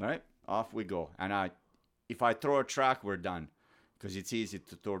 right? Off we go. And if I throw a track, we're done. Because it's easy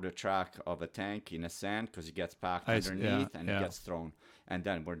to throw the track of a tank in the sand because it gets packed underneath and it gets thrown. And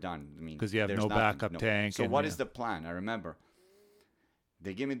then we're done. I mean, because you have no backup tank. So what is the plan? I remember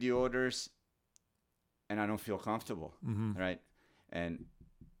they give me the orders and I don't feel comfortable, right? And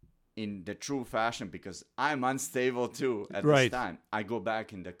in the true fashion, because I'm unstable too at this time, I go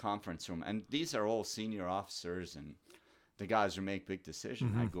back in the conference room. And these are all senior officers and the guys who make big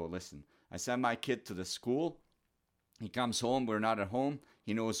decisions. I go, listen, I send my kid to the school. He comes home. We're not at home.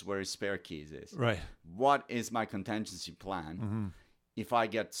 He knows where his spare keys is. Right. What is my contingency plan if I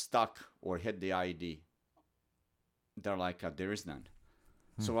get stuck or hit the IED? They're like, there is none.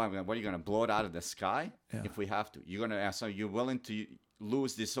 So what are you going to blow it out of the sky if we have to? You're going to ask, are you willing to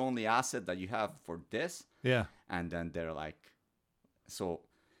lose this only asset that you have for this? Yeah. And then they're like, so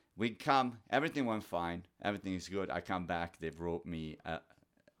we come, everything went fine. Everything is good. I come back. They wrote me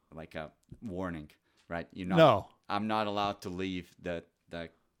like a warning, right? I'm not allowed to leave the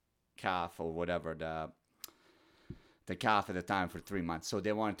CAF or whatever, the CAF at the time for 3 months. So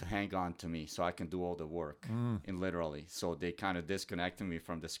they wanted to hang on to me so I can do all the work, in literally. So they kind of disconnected me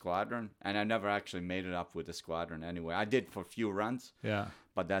from the squadron. And I never actually made it up with the squadron anyway. I did for a few runs. Yeah.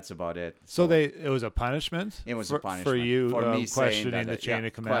 But that's about it. So it was a punishment? It was a punishment. For you for me questioning the chain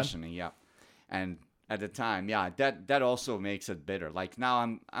of command? Questioning, yeah. And at the time, that also makes it bitter. Like now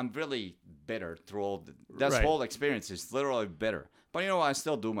I'm really bitter through all this whole experience is literally bitter. But I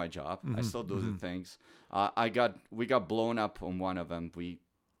still do my job. I still do the things. We got blown up on one of them.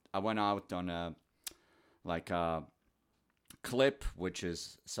 I went out on a clip, which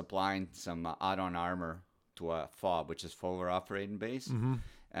is supplying some add-on armor to a FOB, which is Forward Operating Base.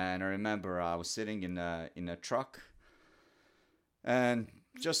 And I remember I was sitting in a truck and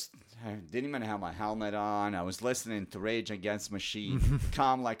I didn't even have my helmet on. I was listening to Rage Against Machine,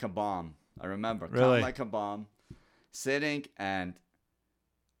 Calm Like a Bomb. I remember, Calm Like a Bomb, sitting, and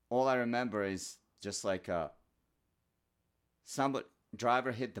all I remember is just like some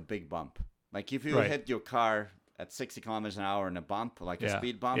driver hit the big bump. Like if you hit your car at 60 kilometers an hour in a bump, like a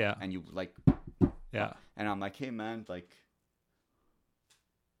speed bump, and you like, and I'm like, hey man, like,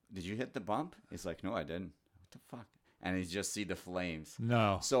 did you hit the bump? He's like, no, I didn't. What the fuck? And he just see the flames.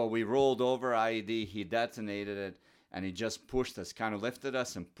 No. So we rolled over IED. He detonated it, and he just pushed us, kind of lifted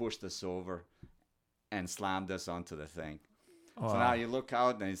us and pushed us over and slammed us onto the thing. Wow. So now you look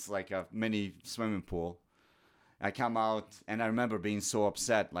out, and it's like a mini swimming pool. I come out, and I remember being so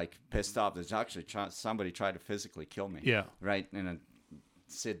upset, like pissed off. There's actually somebody tried to physically kill me. Yeah. Right? And then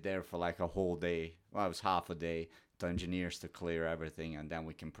sit there for like a whole day. Well, it was half a day to engineers to clear everything, and then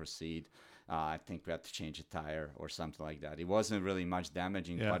we can proceed. I think we had to change a tire or something like that. It wasn't really much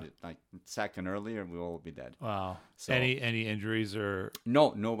damaging, but like a second earlier, we all would be dead. Wow. So, any injuries or?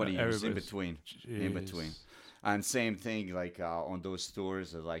 No, nobody. It was in between. Geez. In between. And same thing, like on those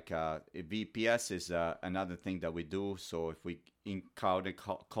tours, like VPS is another thing that we do. So if we encounter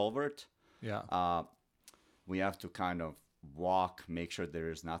culvert, we have to kind of walk, make sure there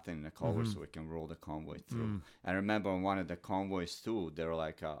is nothing in the culvert so we can roll the convoy through. I remember on one of the convoys too, they were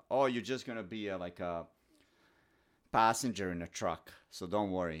like, oh, you're just going to be like a passenger in a truck. So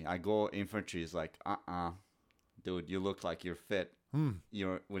don't worry. I go, infantry is like, dude, you look like you're fit.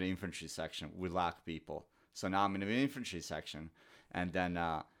 You're with the infantry section. We lack people. So now I'm in the infantry section. And then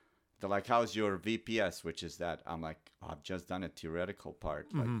they're like, how's your VPS, which is that? I'm like, I've just done a theoretical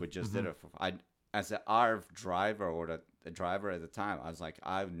part. Like we just did it. As an ARV driver or the driver at the time, I was like,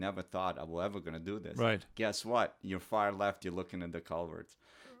 I've never thought I was ever going to do this. Right. Guess what? You're far left. You're looking at the culverts.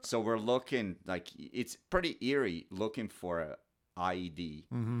 So we're looking, like, it's pretty eerie looking for a IED.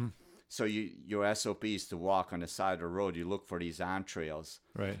 So your SOP is to walk on the side of the road. You look for these entrails.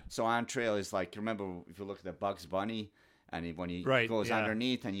 Right. So entrail is like, remember if you look at the Bugs Bunny, and when he goes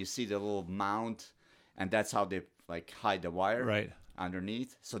underneath and you see the little mound, and that's how they like hide the wire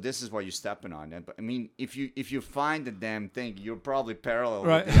underneath. So this is what you're stepping on. And I mean, if you find the damn thing, you're probably parallel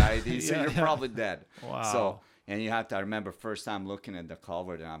with the ID, so you're probably dead. Wow. So and you have to, I remember first time looking at the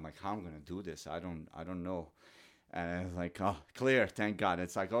culvert, and I'm like, how am I gonna do this? I don't know. And it's like, oh, clear, thank God.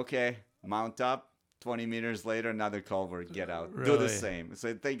 It's like, okay, mount up. 20 meters later, another culvert, get out. Really? Do the same.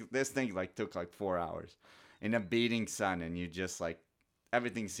 So this thing like took like 4 hours in a beating sun, and you just like,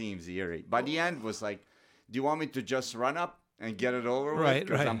 everything seems eerie. By the end was like, do you want me to just run up and get it over with?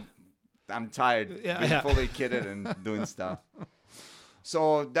 Because I'm tired being fully kitted and doing stuff.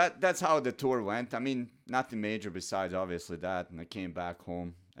 So that's how the tour went. I mean, nothing major besides obviously that. And I came back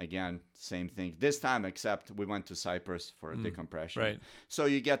home. Again, same thing. This time, except we went to Cyprus for a decompression. Right. So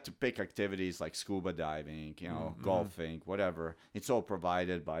you get to pick activities like scuba diving, golfing, whatever. It's all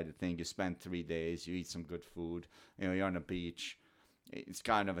provided by the thing. You spend 3 days. You eat some good food. You're on the beach. It's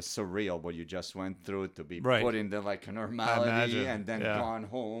kind of a surreal what you just went through to be put into like a normality and then gone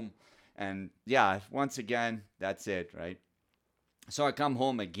home. And once again, that's it, right? So I come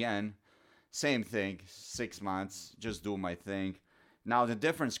home again. Same thing. 6 months. Just do my thing. Now the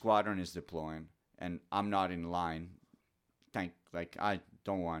different squadron is deploying, and I'm not in line. I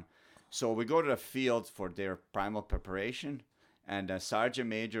don't want. So we go to the field for their primal preparation, and Sergeant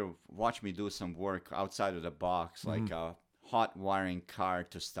Major watched me do some work outside of the box, like a hot wiring car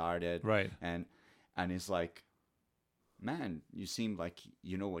to start it. Right. And he's like, man, you seem like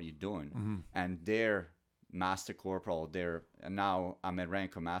you know what you're doing. And their Master Corporal, and now I'm at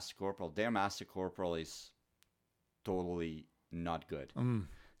rank of Master Corporal. Their Master Corporal is totally not good.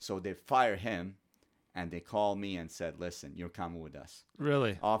 So they fire him, and they call me and said, listen, you're coming with us.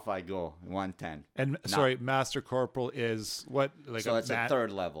 Really? Off I go, 110. And Master Corporal is what? Like so it's a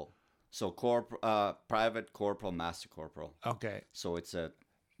third level. So Private Corporal, Master Corporal. Okay. So it's a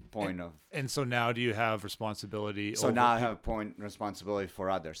point of... And so now do you have responsibility So now I have a point responsibility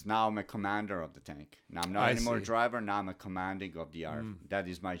for others. Now I'm a commander of the tank. Now I'm not anymore a driver. Now I'm a commanding of the ARF. That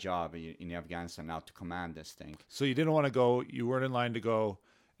is my job in Afghanistan now, to command this thing. So you didn't want to go, you weren't in line to go,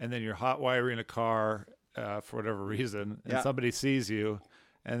 and then you're hot wiring a car for whatever reason, and somebody sees you,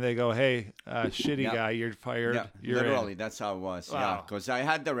 and they go, hey, shitty guy, you're fired. Yeah, literally, that's how it was. Wow. Yeah, because I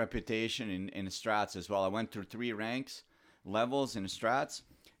had the reputation in the strats as well. I went through 3 ranks, levels in the strats.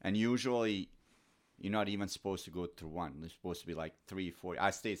 And usually, you're not even supposed to go through 1. They're supposed to be like 3, 4.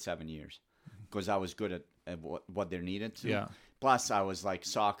 I stayed 7 years because I was good at what they needed to. Yeah. Plus, I was like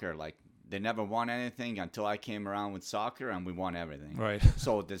soccer. Like, they never won anything until I came around with soccer, and we won everything. Right.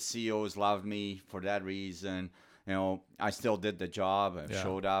 So the COs loved me for that reason. I still did the job. I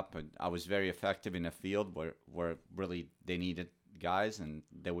showed up, and I was very effective in the field where really they needed guys, and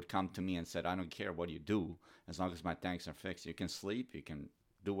they would come to me and said, I don't care what you do as long as my tanks are fixed. You can sleep. You can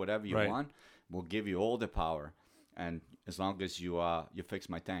do whatever you want. We'll give you all the power, and as long as you fix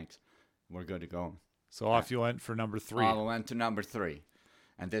my tanks, we're good to go. So off you went for number 3. I went to number 3,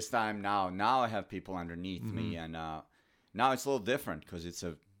 and this time now I have people underneath me, and now it's a little different because it's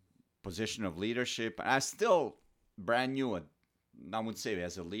a position of leadership. And I still brand new. I would say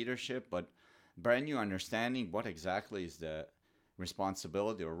as a leadership, but brand new understanding what exactly is the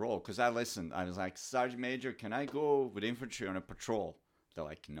responsibility or role. Because I listened. I was like, Sergeant Major, can I go with infantry on a patrol? They're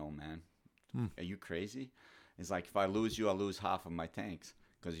like, no, man. Are you crazy? It's like, if I lose you, I lose half of my tanks.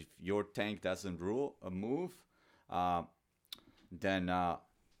 Because if your tank doesn't move, then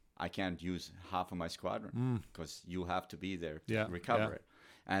I can't use half of my squadron. Because you have to be there to recover it.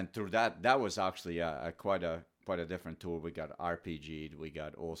 And through that was actually quite a different tour. We got RPG'd. We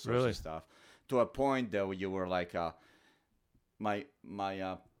got all sorts of stuff. To a point that you were like, my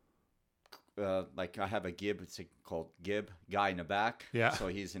like I have a Gib, it's called Gib, guy in the back. Yeah. So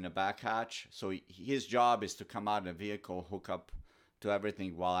he's in the back hatch. So his job is to come out of the vehicle, hook up to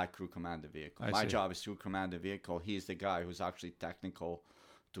everything while I crew command the vehicle. My job is to command the vehicle. He's the guy who's actually technical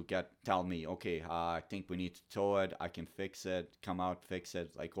to tell me, okay, I think we need to tow it. I can fix it. Come out, fix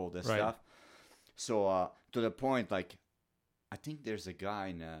it, like all this stuff. So to the point, like, I think there's a guy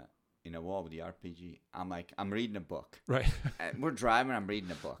in a wall with the RPG. I'm reading a book. Right. And we're driving, I'm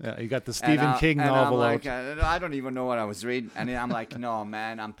reading a book. Yeah, you got the Stephen King novel out. I don't even know what I was reading. And I'm like, no,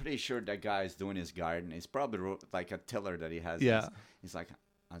 man, I'm pretty sure that guy is doing his garden. He's probably like a tiller that he has. Yeah. He's like,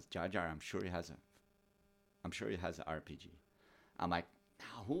 Jar Jar, I'm sure he has an RPG. I'm like,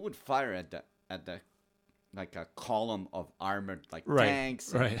 who would fire at the like a column of armored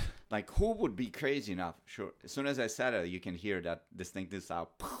tanks? Right. Like, who would be crazy enough? Sure. As soon as I said it, you can hear that this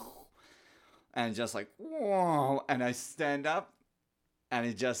out. and just like, whoa, and I stand up, and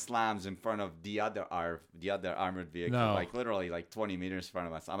it just slams in front of the other armored vehicle, like literally like 20 meters in front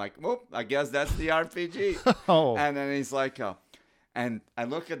of us. I'm like, whoop, I guess that's the RPG. Oh. And then he's like, and I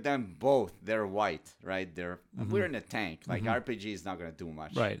look at them both. They're white, right? We're in a tank. Like RPG is not gonna do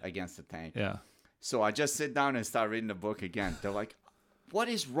much against the tank. Yeah. So I just sit down and start reading the book again. They're like, what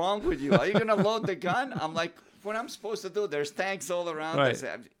is wrong with you? Are you gonna load the gun? I'm like, what I'm supposed to do? There's tanks all around.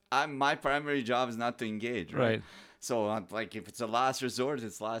 Right. My primary job is not to engage, right? So I'm like, if it's a last resort,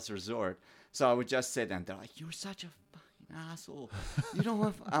 it's last resort. So I would just sit and they're like, you're such a fucking asshole. You know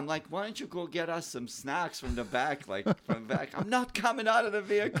what? I'm like, why don't you go get us some snacks from the back? I'm not coming out of the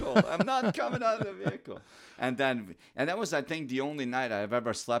vehicle. And that was, I think, the only night I've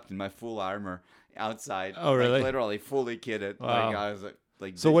ever slept in my full armor outside. Oh, really? Like, literally fully kitted. Wow. Like I was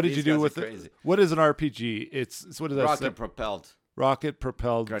like, so what did you do with it? What is an RPG? It's what is that? Rocket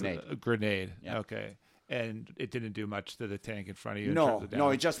propelled grenade. Yeah. Okay. And it didn't do much to the tank in front of you. No,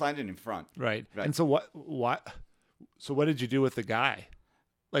 it just landed in front. Right. And so what? So what did you do with the guy?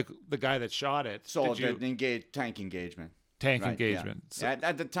 Like the guy that shot it? So tank engagement. Tank engagement. Yeah. So,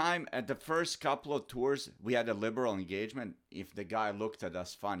 at the time, at the first couple of tours, we had a liberal engagement. If the guy looked at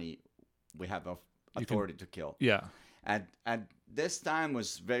us funny, we have authority to kill. Yeah. And this time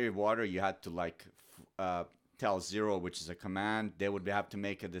was very water. You had to tell zero, which is a command. They would have to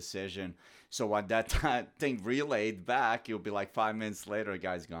make a decision. So when that thing relayed back, it would be like 5 minutes later, the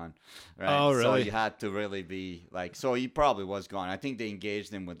guy's gone. Right? Oh, really? So you had to really be like, so he probably was gone. I think they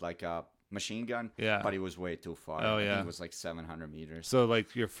engaged him with like a machine gun, but he was way too far. Oh, I yeah. think it was like 700 meters. So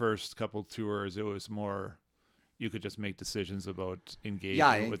like your first couple tours, it was more, you could just make decisions about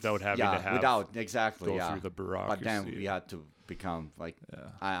engaging without having to have go through the bureaucracy. But then we had to become like,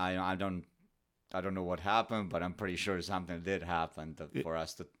 I don't know what happened, but I'm pretty sure something did happen for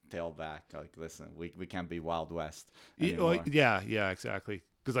us to tail back. Like, listen, we can't be Wild West anymore. Yeah, exactly.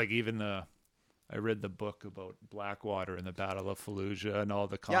 Because like even I read the book about Blackwater and the Battle of Fallujah and all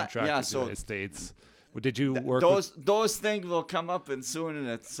the contractors in the United States. Did you work those things will come up in soon in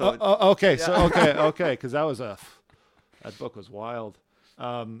it. So okay, yeah. okay, because that book was wild.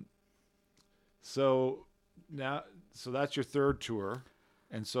 So that's your third tour.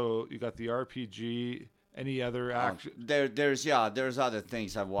 And so you got the RPG. Any other action? There's other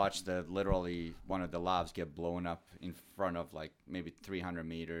things. I've watched literally one of the labs get blown up in front of like maybe 300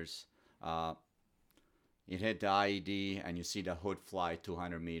 meters. It hit the IED, and you see the hood fly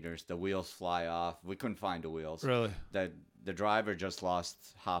 200 meters. The wheels fly off. We couldn't find the wheels. Really? The driver just lost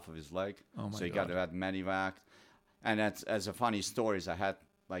half of his leg. Oh my God. So he got to have medevac. And that's as a funny stories. I had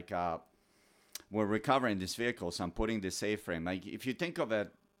like we're recovering this vehicle, so I'm putting this A-frame. Like if you think of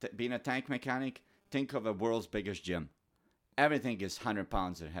being a tank mechanic, think of a world's biggest gym. Everything is 100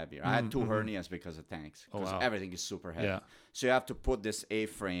 pounds or heavier. I had 2 hernias because of tanks, because everything is super heavy. Yeah. So you have to put this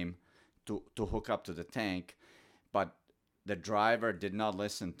A-frame to hook up to the tank, but the driver did not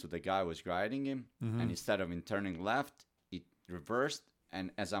listen to the guy who was guiding him, and instead of turning left, he reversed,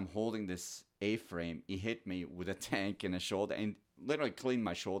 and as I'm holding this A-frame, he hit me with a tank in the shoulder and literally cleaned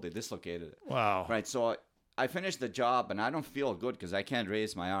my shoulder, dislocated it. Wow. Right, so I finished the job, and I don't feel good because I can't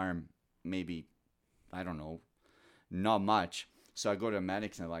raise my arm, maybe, I don't know, not much. So I go to the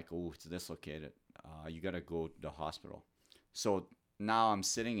medics, and they're like, oh, it's dislocated. You got to go to the hospital. So now I'm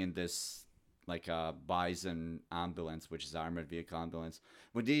sitting in this like a Bison ambulance, which is armored vehicle ambulance,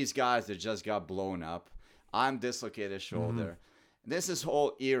 with these guys that just got blown up. I'm dislocated shoulder. This is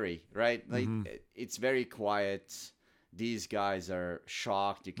whole eerie, right? Like it's very quiet. These guys are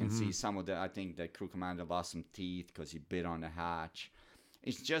shocked. You can see some of I think the crew commander lost some teeth because he bit on the hatch.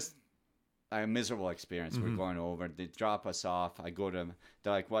 It's just a miserable experience. We're going over. They drop us off. I go to them.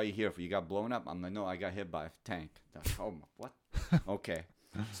 They're like, "Why are you here for? You got blown up?" I'm like, "No, I got hit by a tank." They're like, "Oh, what?" Okay.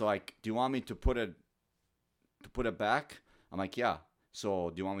 So like, do you want me to put it back? I'm like, yeah. So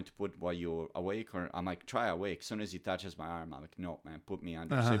do you want me to put while you're awake? Or I'm like, try awake. As soon as he touches my arm, I'm like, no, man, put me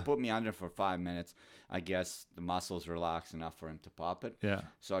under. So he put me under for 5 minutes. I guess the muscles relax enough for him to pop it. Yeah.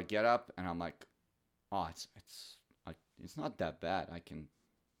 So I get up and I'm like, oh, it's not that bad. I can.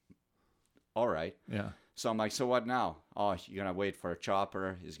 All right. Yeah. So I'm like, so what now? Oh, you're going to wait for a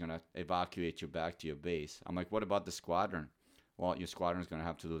chopper. He's going to evacuate you back to your base. I'm like, what about the squadron? Well, your squadron's going to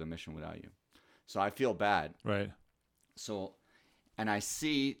have to do the mission without you. So I feel bad. Right. So, and I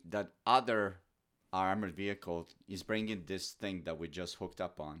see that other armored vehicle is bringing this thing that we just hooked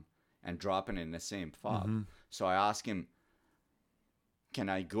up on and dropping it in the same fob. So I ask him, can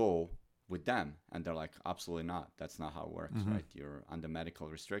I go with them? And they're like, absolutely not. That's not how it works, right? You're under medical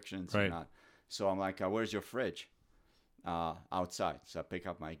restrictions. Right. You're not. So I'm like, where's your fridge? outside. So I pick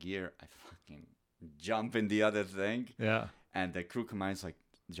up my gear. I fucking jump in the other thing. Yeah. And the crew commander's like,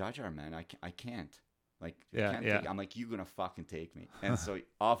 Jar Jar, man, I can't. Like, I'm like, you're gonna fucking take me. And so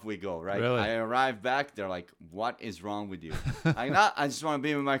off we go, right? Really? I arrive back. They're like, what is wrong with you? I just want to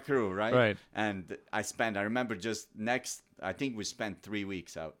be with my crew, right? Right. And I remember I think we spent 3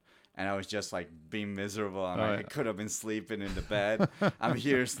 weeks out. And I was just like being miserable. I could have been sleeping in the bed. I'm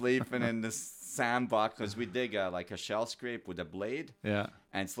here sleeping in the sandbox because we dig a shell scrape with a blade. Yeah.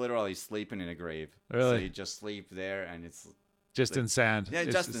 And it's literally sleeping in a grave. Really? So you just sleep there and it's... Just in sand. Yeah,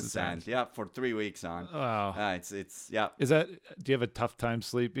 just in sand. Yeah, for 3 weeks on. Wow. It's yeah. Do you have a tough time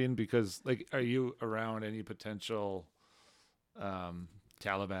sleeping? Because like, are you around any potential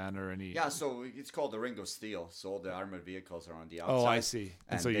Taliban or any? Yeah, so it's called the Ring of Steel. So all the armored vehicles are on the outside. Oh, I see.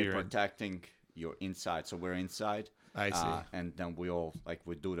 And so they're protecting your inside. So we're inside. I see. And then we all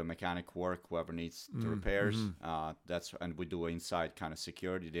we do the mechanic work. Whoever needs the repairs, and we do inside kind of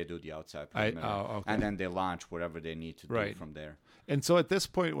security. They do the outside perimeter, okay. and then they launch whatever they need to do from there. And so at this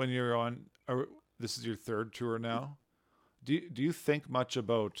point, when you're on, this is your third tour now. Do you think much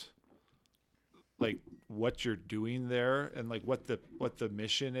about like what you're doing there and like what the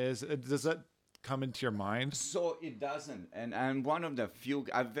mission is? Does that come into your mind? So it doesn't, and I'm one of the few.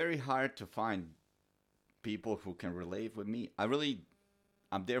 I'm very hard to find people who can relate with me.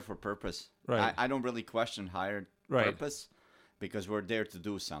 I'm there for purpose. Right. I don't really question higher purpose because we're there to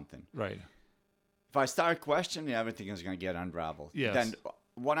do something. Right. If I start questioning, everything is going to get unraveled. Yes. Then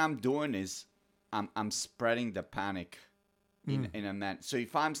what I'm doing is I'm spreading the panic in a man. So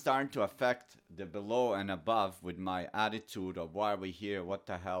if I'm starting to affect the below and above with my attitude of why are we here, what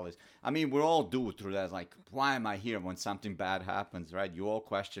the hell is... I mean, we all do through that. Like, why am I here when something bad happens, right? You all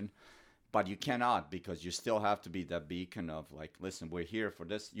question. But you cannot, because you still have to be that beacon of like, listen, we're here for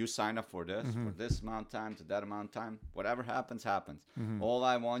this. You sign up for this amount of time to that amount of time. Whatever happens, happens. All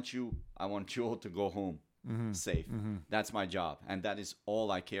I want you all to go home safe. That's my job. And that is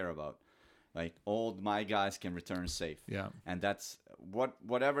all I care about. Like all my guys can return safe. Yeah. And that's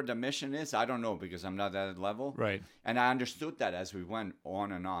whatever the mission is. I don't know because I'm not at that level. Right. And I understood that as we went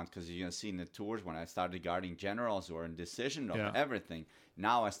on and on, because you're going to see in the tours when I started guarding generals or in decision of everything.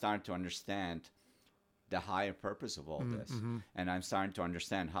 Now I start to understand the higher purpose of all this. And I'm starting to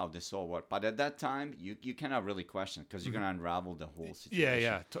understand how this all works. But at that time, you cannot really question because you're going to unravel the whole situation.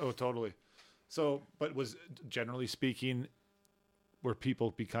 Yeah. Totally. So, but was generally speaking, were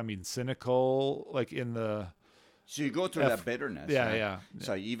people becoming cynical, like in the... So you go through that bitterness. Yeah.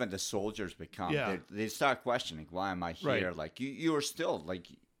 So even the soldiers become... They start questioning, why am I here? Right. Like, you are still, like,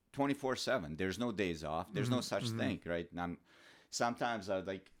 24/7. There's no days off. There's no such thing, right? And sometimes,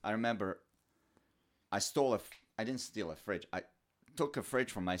 I remember I didn't steal a fridge. I took a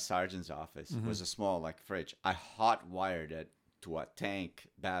fridge from my sergeant's office. It was a small, fridge. I hot wired it to a tank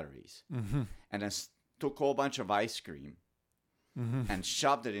batteries. And then took a whole bunch of ice cream and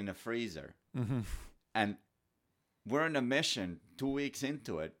shoved it in a freezer. And we're in a mission 2 weeks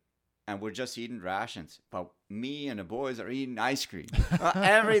into it, and we're just eating rations. But me and the boys are eating ice cream.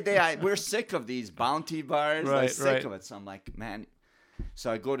 Every day, we're sick of these bounty bars. Right, sick of it. So I'm like, man.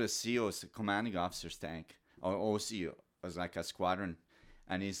 So I go to CO's, commanding officer's tank, or OC, was like a squadron.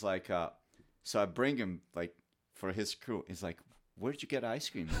 And he's like, so I bring him, for his crew. He's like, where'd you get ice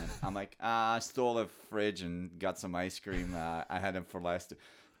cream, man? I'm like, I stole a fridge and got some ice cream. I had them for last...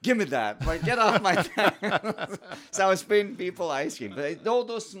 Give me that. Like, get off my tank. So I was feeding people ice cream. But all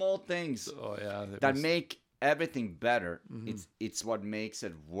those small things that make everything better, it's what makes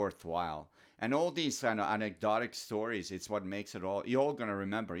it worthwhile. And all these kind of anecdotic stories, it's what makes it all... You're all going to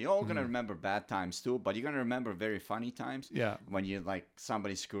remember. You're all going to remember bad times too, but you're going to remember very funny times. Yeah. When you,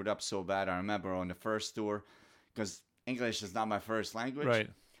 somebody screwed up so bad. I remember on the first tour, because English is not my first language. Right.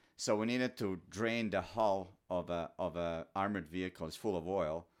 So we needed to drain the hull of a armored vehicle. It's full of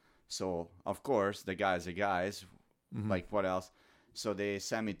oil. So, of course, the guys are guys. Like, what else? So they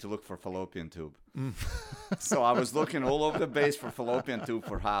sent me to look for fallopian tube. So I was looking all over the base for fallopian tube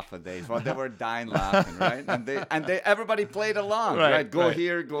for half a day. Well, they were dying laughing, right? And everybody played along, right? Go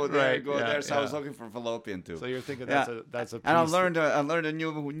here, go there, go there. So I was looking for fallopian tube. So you're thinking that's a piece. And I learned a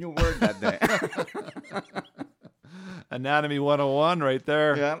new word that day. Anatomy 101 right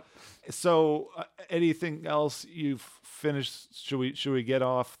there. Yeah. So anything else you've finished? Should we get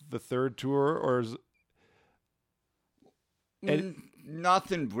off the third tour, or is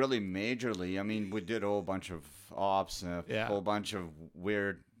nothing really majorly? I mean, we did a whole bunch of ops, a whole bunch of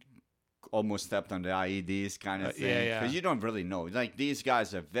weird, almost stepped on the IEDs kind of thing. Because you don't really know. Like, these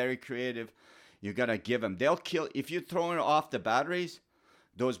guys are very creative. You got to give them. They'll kill. If you throw it off the batteries,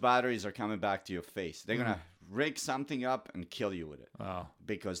 those batteries are coming back to your face. They're going to rig something up and kill you with it. Wow.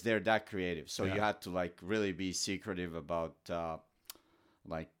 Because they're that creative. So you had to like really be secretive about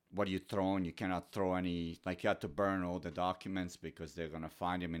like what you throw. You cannot throw any, like you have to burn all the documents because they're going to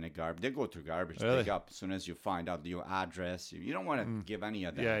find them in the garbage. They go through garbage, dig up. As soon as you find out your address, you don't want to give any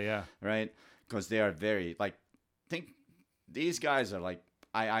of that. Yeah. Right? Because they are very, like, think these guys are like,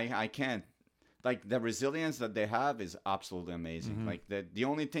 I can't, like the resilience that they have is absolutely amazing. Like the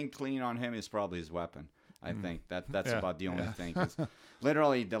only thing clean on him is probably his weapon. I think that's about the only thing. 'Cause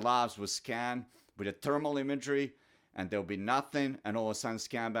literally, the labs will scan with a thermal imagery, and there'll be nothing, and all of a sudden,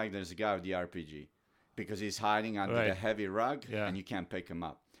 scan back. There's a guy with the RPG, because he's hiding under the heavy rug, and you can't pick him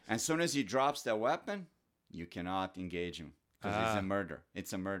up. And as soon as he drops that weapon, you cannot engage him because it's a murder.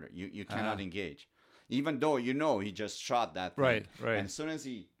 It's a murder. You cannot engage, even though he just shot that thing. Right. And as soon as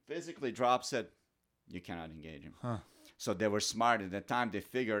he physically drops it, you cannot engage him. So they were smart at the time. They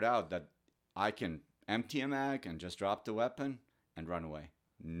figured out that I can empty a mag and just drop the weapon and run away.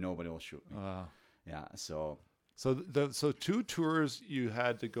 Nobody will shoot me. Wow. Yeah. So 2 tours you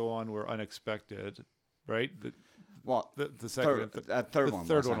had to go on were unexpected, right? The third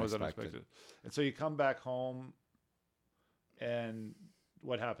one was unexpected. And so you come back home, and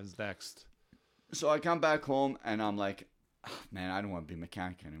what happens next? So I come back home and I'm like, oh, man, I don't want to be a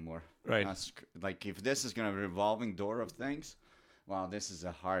mechanic anymore. Right. Like if this is going to be a revolving door of things, wow, this is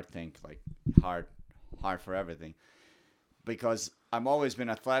a hard thing, like hard for everything. Because I've always been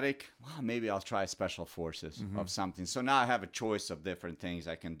athletic. Well, maybe I'll try special forces of something. So now I have a choice of different things.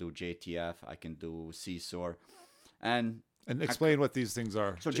 I can do JTF. I can do CSOR. And explain what these things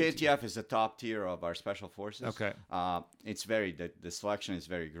are. So JTF is the top tier of our special forces. Okay. It's the selection is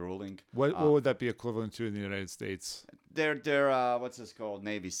very grueling. What would that be equivalent to in the United States? They're what's this called?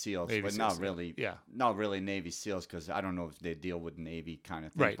 Navy SEALs, but not really. Yeah. Not really Navy SEALs, because I don't know if they deal with Navy kind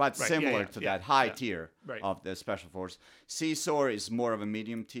of thing. Right. But similar to that high tier Right. of the special force. CSOR is more of a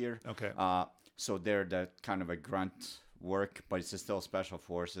medium tier. Okay. So they're the kind of a grunt work, but it's still special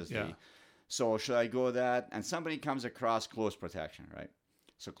forces. Yeah. So should I go that? And somebody comes across close protection, right?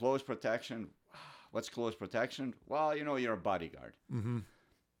 So close protection. What's close protection? Well, you're a bodyguard. Mm-hmm.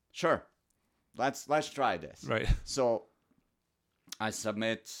 Sure. Let's try this. Right. So I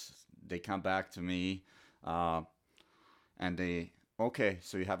submit. They come back to me, and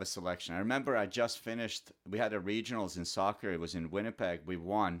so you have a selection. I remember I just finished. We had a regionals in soccer. It was in Winnipeg. We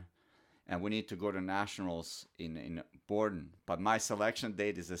won, and we need to go to nationals in Borden. But my selection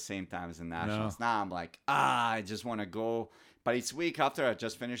date is the same time as the nationals. No. Now I'm like, I just want to go. But it's week after I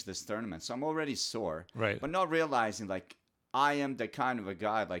just finished this tournament, so I'm already sore. Right. But not realizing like, I am the kind of a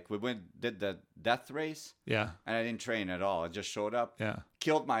guy, like we did the death race. Yeah. And I didn't train at all. I just showed up. Yeah.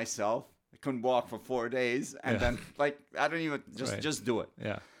 Killed myself. I couldn't walk for 4 days. And then like, I don't even, just do it.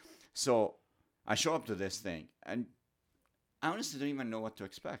 Yeah. So I show up to this thing and I honestly don't even know what to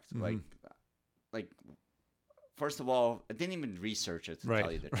expect. Mm-hmm. Like first of all, I didn't even research it to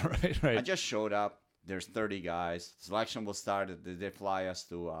tell you the truth. Right. I just showed up. There's 30 guys. Selection will start. They fly us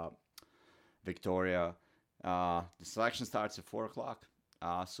to Victoria. The selection starts at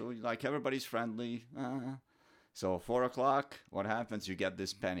 4:00. So like everybody's friendly. So 4:00, what happens? You get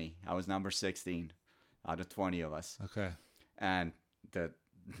this penny. I was number 16 out of 20 of us. Okay. And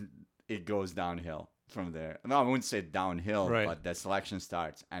it goes downhill from there. No, I wouldn't say downhill, but the selection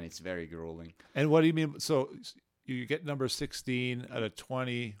starts and it's very grueling. And what do you mean? So you get number 16 out of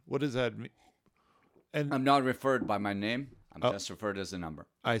 20. What does that mean? And I'm not referred by my name. I'm just referred as a number.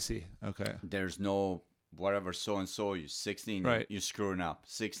 I see. Okay. There's no whatever so-and-so, you're 16, you're screwing up.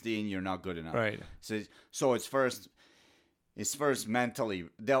 16, you're not good enough. Right. So it's first mentally,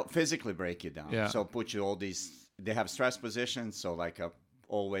 they'll physically break you down. Yeah. So put you they have stress positions, so like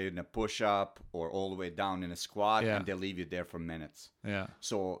all the way in a push-up or all the way down in a squat, and they leave you there for minutes. Yeah.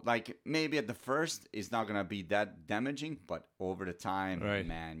 So like maybe at the first, it's not going to be that damaging, but over the time,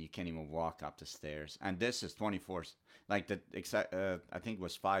 man, you can't even walk up the stairs. And this is 24, like I think it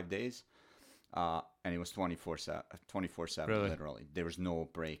was 5 days. And it was 24/7, really? literally. There was no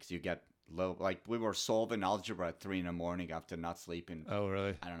breaks. You get low, like we were solving algebra at 3 a.m. after not sleeping. Oh,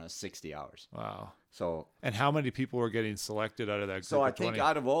 really? I don't know, 60 hours. Wow. So. And how many people were getting selected out of that group? So I think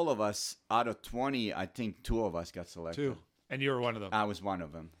out of all of us, out of 20, I think 2 of us got selected. 2, and you were one of them. I was one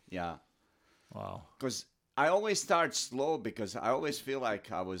of them. Yeah. Wow. Because I always start slow because I always feel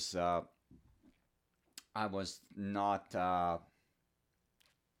like I was not.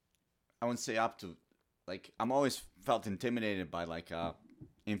 I wouldn't say up to, like, I'm always felt intimidated by, like,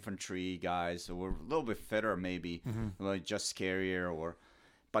 infantry guys who were a little bit fitter, maybe, like just scarier,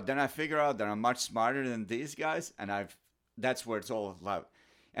 but then I figure out that I'm much smarter than these guys, and that's where it's all about.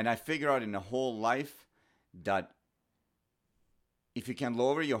 And I figure out in the whole life that if you can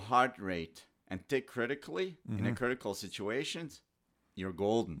lower your heart rate and think critically in a critical situations, you're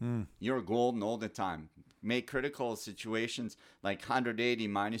golden. You're golden all the time. Make critical situations like 180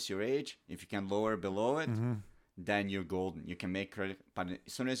 minus your age. If you can lower below it, then you're golden. You can make critical. But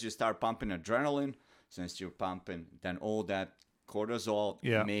as soon as you start pumping adrenaline, since you're pumping, then all that cortisol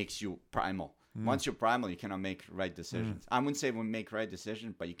makes you primal. Once you're primal, you cannot make right decisions. I wouldn't say we make right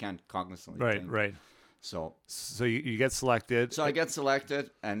decisions, but you can't cognitively think. Right. So you get selected. So I get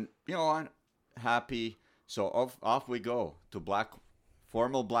selected, and I'm happy. So off we go to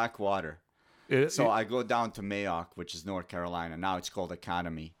formal Blackwater. So I go down to Mayock, which is North Carolina. Now it's called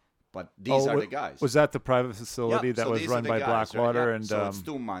Academy. But these are the guys. Was that the private facility that was run by guys, Blackwater? Right? And so it's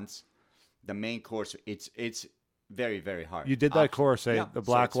 2 months. The main course, it's very, very hard. You did that course, the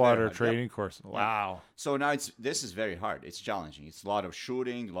Blackwater training course. Wow. So now this is very hard. It's challenging. It's a lot of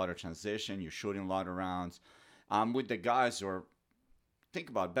shooting, a lot of transition. You're shooting a lot of rounds. With the guys who are, think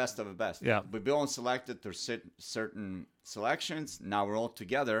about best of the best. Yeah. We've been all selected through certain selections. Now we're all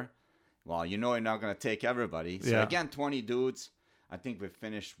together. Well, you're not going to take everybody. So again, 20 dudes. I think we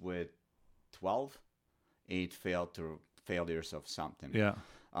finished with 12. 8 failures of something. Yeah.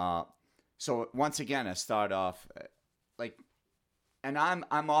 So once again, I start off and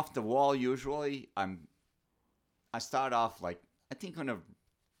I'm off the wall usually. I start off I think on I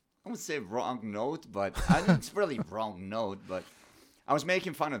wouldn't say wrong note, but it's really wrong note. But I was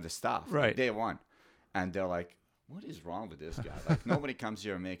making fun of the staff day one, and they're like, "What is wrong with this guy? Nobody comes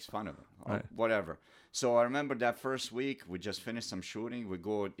here and makes fun of him, or whatever." So I remember that first week we just finished some shooting. We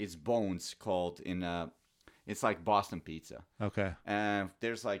go, it's Bones called it's like Boston Pizza. Okay. And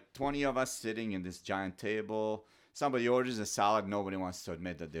there's 20 of us sitting in this giant table. Somebody orders a salad. Nobody wants to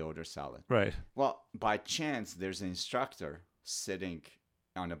admit that they order salad. Right. Well, by chance, there's an instructor sitting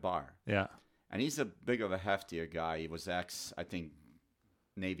on a bar. Yeah. And he's a big of a heftier guy. He was I think,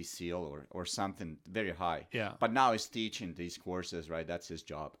 Navy SEAL or something very high. Yeah. But now he's teaching these courses, right? That's his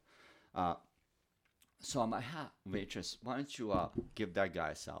job. So I'm like, waitress, why don't you give that guy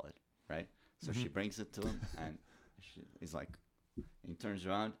a salad, right? So she brings it to him, and he's like, he turns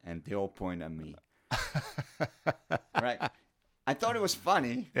around, and they all point at me. Right? I thought it was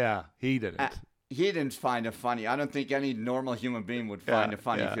funny. Yeah, he didn't. He didn't find it funny. I don't think any normal human being would find it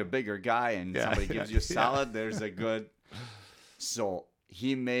funny. If you're a bigger guy and somebody gives you a salad, there's a good... So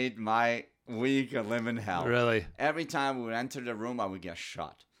he made my week a living hell. Really? Every time we would enter the room, I would get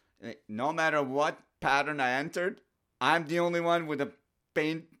shot. No matter what pattern I entered, I'm the only one with the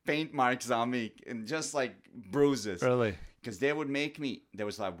paint marks on me and just bruises. Really? Because they would make me, there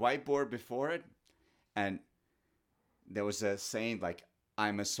was a whiteboard before it, and there was a saying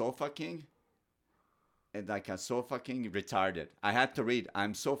I'm a sofa king, and a so fucking retarded. I had to read,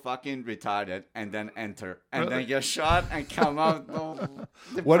 I'm so fucking retarded, and then enter, and then get shot and come out.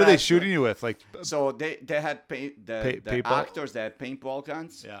 What are they shooting you with? So they had the actors, they had paintball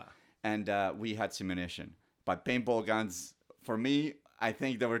guns. Yeah. And we had ammunition. But paintball guns, for me, I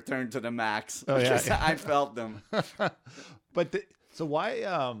think they were turned to the max. Oh, yeah. I felt them. But so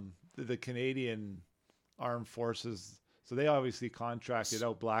why the Canadian Armed Forces? So they obviously contracted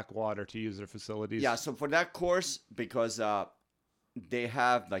out Blackwater to use their facilities. Yeah. So for that course, because they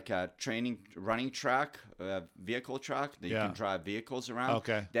have a running track, vehicle track that you can drive vehicles around.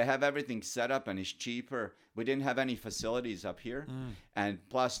 Okay. They have everything set up and it's cheaper. We didn't have any facilities up here. And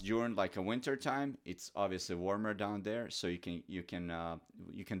plus during a winter time, it's obviously warmer down there. So you can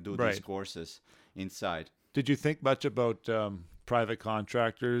do these courses inside. Did you think much about private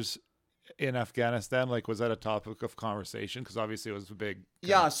contractors in Afghanistan? Was that a topic of conversation? Because obviously it was a big...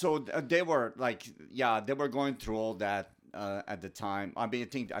 Yeah. So they were they were going through all that. At the time, I mean,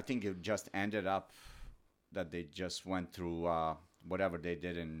 I think it just ended up that they just went through whatever they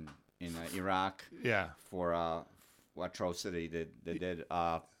did in Iraq. Yeah. For atrocity they did.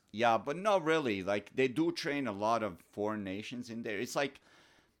 Yeah, but not really. They do train a lot of foreign nations in there. It's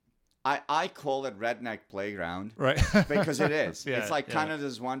I call it redneck playground, right? Because it is. It's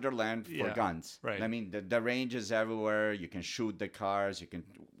Canada's Wonderland for guns. Right. I mean, the range is everywhere. You can shoot the cars. You can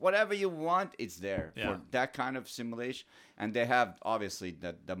whatever you want. It's there for that kind of simulation. And they have obviously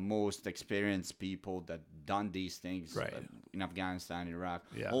the most experienced people that done these things in Afghanistan, Iraq,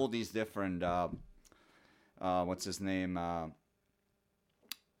 all these different. What's his name?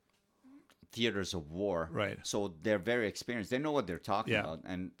 Theaters of war. Right. So they're very experienced. They know what they're talking about.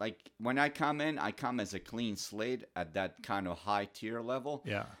 And when I come in, I come as a clean slate at that kind of high tier level.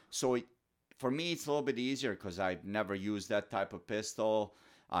 Yeah. So for me, it's a little bit easier because I've never used that type of pistol.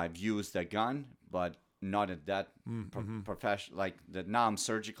 I've used a gun, but not at that profession, like that. Now I'm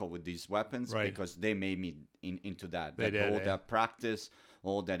surgical with these weapons because they made me into that. That practice,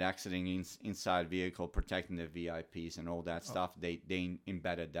 all that exiting inside vehicle, protecting the VIPs and all that stuff. They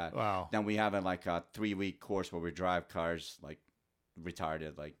embedded that. Wow. Then we have a 3-week course where we drive cars like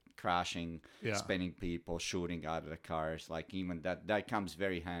retarded, like crashing, spinning people, shooting out of the cars. Like even that comes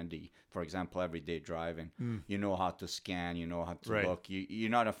very handy. For example, everyday driving, you know how to scan, you know how to look. You're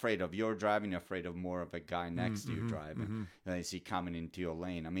not afraid of your driving, you're afraid of more of a guy next to you driving. And is he coming into your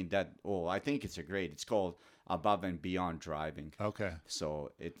lane? I mean, I think it's called Above and Beyond Driving. Okay.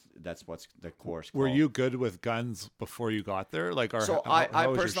 So that's what's the course Were called. you good with guns before you got there? Like, I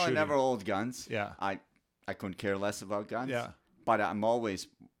personally never owned guns. Yeah. I couldn't care less about guns. Yeah. But I'm always,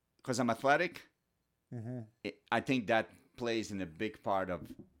 because I'm athletic, I think that plays in a big part of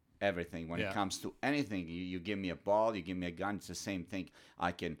everything. When it comes to anything, you give me a ball, you give me a gun, it's the same thing.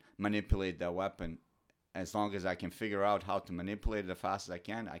 I can manipulate that weapon as long as I can figure out how to manipulate it as fast as I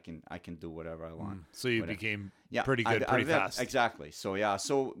can do whatever I want. So you became pretty good pretty fast. Exactly. So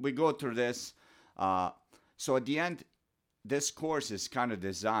so we go through this. So at the end, this course is kind of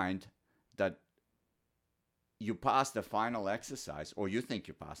designed that you pass the final exercise, or you think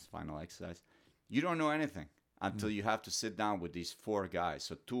you passed the final exercise. You don't know anything until you have to sit down with these 4 guys.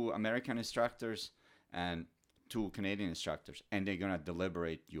 So 2 American instructors and 2 Canadian instructors, and they're going to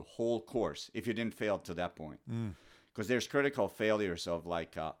deliberate your whole course if you didn't fail to that point. Because there's critical failures of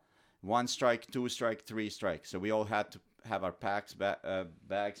 1 strike, 2 strike, 3 strikes. So we all had to have our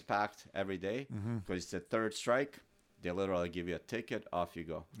bags packed every day because it's the 3rd strike. They literally give you a ticket, off you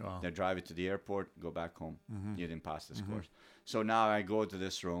go. Wow. They drive you to the airport, go back home. You didn't pass this course. So now I go to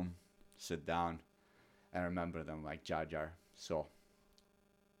this room, sit down, and remember them like Jar Jar. So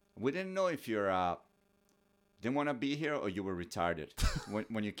we didn't know if you're didn't want to be here or you were retarded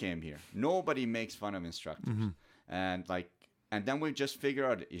when you came here. Nobody makes fun of instructors. And then we just figure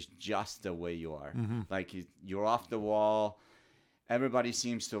out it's just the way you are. Like you're off the wall. Everybody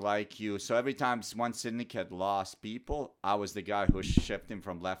seems to like you. So every time one syndicate lost people, I was the guy who was shifting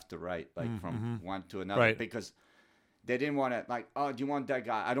from left to right, from one to another. Because they didn't want to, oh, do you want that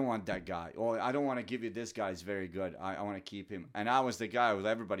guy? I don't want that guy. Or I don't want to give you this guy. He's very good. I want to keep him. And I was the guy who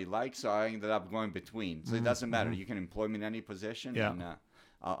everybody liked, so I ended up going between. So it doesn't matter. You can employ me in any position, and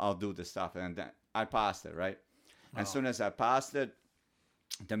I'll do the stuff. And I passed it, right? As soon as I passed it,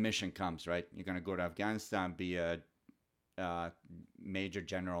 the mission comes, right? You're going to go to Afghanistan, be a Major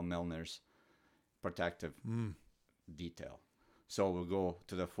General Milner's protective detail. So we'll go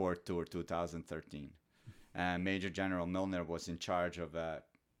to the 4th tour 2013. And Major General Milner was in charge of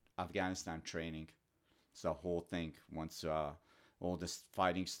Afghanistan training. So the whole thing, once all this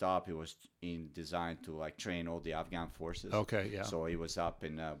fighting stopped, he was designed to train all the Afghan forces. Okay, yeah. So he was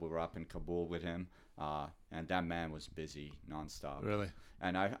we were up in Kabul with him. And that man was busy nonstop. Really?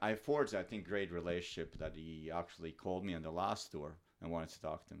 And I forged, I think, great relationship that he actually called me on the last tour and wanted to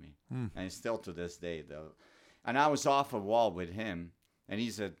talk to me. And still to this day, though. And I was off a wall with him, and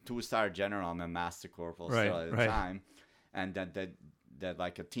he's a 2-star general. I'm a master corporal still at the time. And that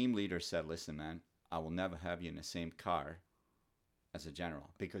like a team leader said, listen, man, I will never have you in the same car as a general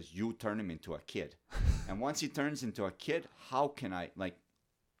because you turn him into a kid. And once he turns into a kid, how can I,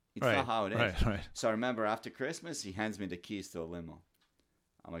 it's not how it is. Right. So I remember after Christmas, he hands me the keys to a limo.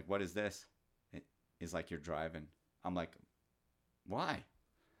 I'm like, what is this? He's like, you're driving. I'm like, why?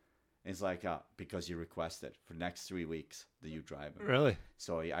 It's like, because you requested for next 3 weeks that you drive him. Really?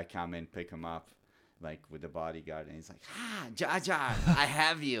 So I come in, pick him up, with the bodyguard, and he's like, Jar Jar, I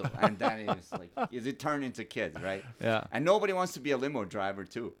have you. And then it's like, you turn into kids, right? Yeah. And nobody wants to be a limo driver,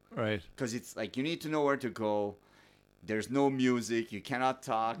 too. Right. Because it's like, you need to know where to go. There's no music. You cannot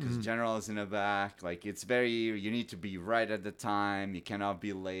talk because general is in the back. It's you need to be right at the time. You cannot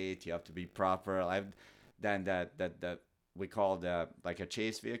be late. You have to be proper. Then that we call a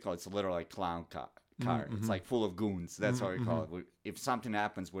chase vehicle. It's literally a clown car. It's full of goons. That's what we call it. If something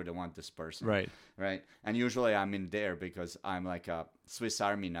happens, we're the one dispersing. Right. Right. And usually I'm in there because I'm like a Swiss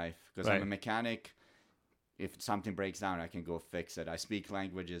Army knife because I'm a mechanic. If something breaks down, I can go fix it. I speak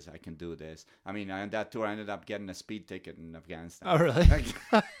languages. I can do this. I mean, on that tour, I ended up getting a speed ticket in Afghanistan. Oh, really?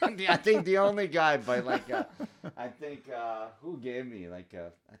 I think the only guy, but I think who gave me I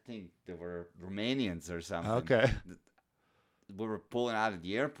think they were Romanians or something. Okay. We were pulling out of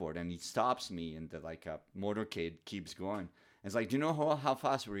the airport, and he stops me, and the motorcade keeps going. It's like, do you know how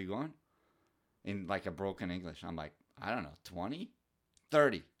fast were you going? In a broken English. I'm like, I don't know, 20,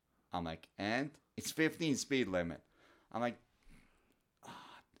 30. I'm like, and it's 15 speed limit. I'm like,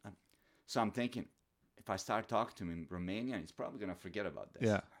 so I'm thinking, if I start talking to him in Romanian, he's probably going to forget about this.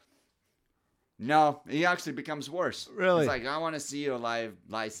 Yeah. No, he actually becomes worse. Really? He's like, I want to see your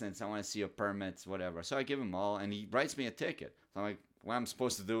license. I want to see your permits, whatever. So I give him all, and he writes me a ticket. So I'm like, what am I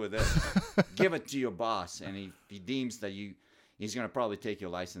supposed to do with this? Give it to your boss. And he deems that he's going to probably take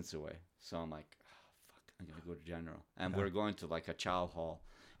your license away. So I'm like, oh, fuck, I'm going to go to General. And we're going to like a chow hall.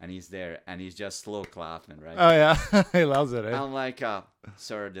 And he's there, and he's just slow clapping, right? Oh, yeah. He loves it, eh? I'm like,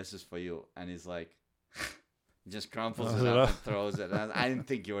 sir, this is for you. And he's like... just crumples it up and throws it. And I didn't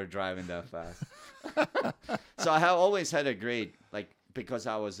think you were driving that fast. So I have always had a great, like, because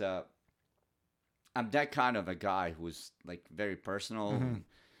I was I'm that kind of a guy who's like very personal,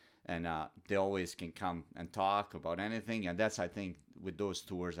 and they always can come and talk about anything. And that's, I think, with those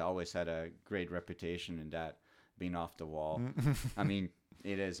tours, I always had a great reputation in that, being off the wall. I mean,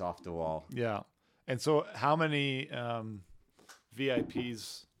 it is off the wall. Yeah. And so how many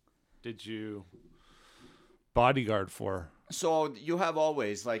VIPs did you bodyguard for? So you have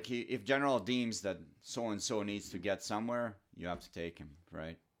always, like, if General deems that so-and-so needs to get somewhere, you have to take him,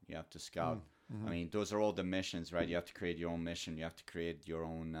 right? You have to scout. I mean, those are all the missions, right? You have to create your own mission. You have to create your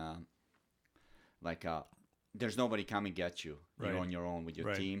own, there's nobody coming get you. Right. You're on your own with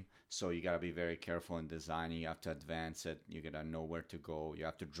your team. So you got to be very careful in designing. You have to advance it. You got to know where to go. You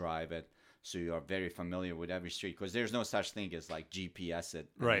have to drive it. So you are very familiar with every street, because there's no such thing as like GPS it.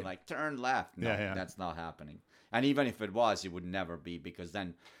 Right. Like turn left. No, that's not happening. And even if it was, it would never be, because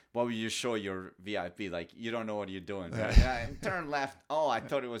then what would you show your VIP? Like, you don't know what you're doing. Right? Yeah, turn left. Oh, I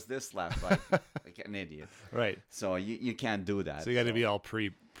thought it was this left. Like an idiot. Right. So you can't do that. So you got to be all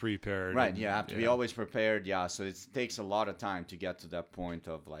prepared. Right. You have to be always prepared. Yeah. So it takes a lot of time to get to that point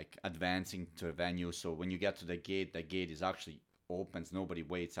of like advancing to a venue. So when you get to the gate is actually opens. Nobody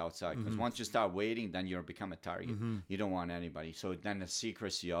waits outside, because once you start waiting, then you become a target. You don't want anybody. So then the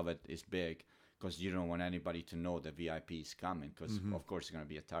secrecy of it is big, because you don't want anybody to know the VIP is coming, because of course it's going to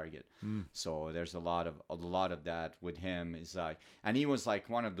be a target. So there's a lot of that with him. Is like, and he was like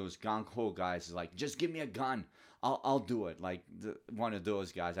one of those gung ho guys. Is like, just give me a gun, I'll do it. Like one of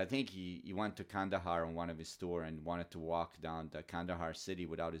those guys. I think he went to Kandahar on one of his tour and wanted to walk down the Kandahar city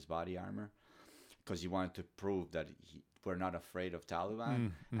without his body armor, because he wanted to prove that we're not afraid of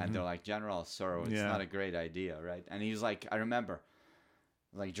Taliban. And they're like, General, sir, it's not a great idea, right? And he's like, I remember,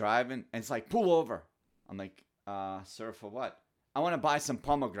 like driving, and it's like, pull over. I'm like, sir, for what? I want to buy some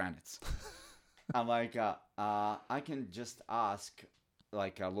pomegranates. I'm like, I can just ask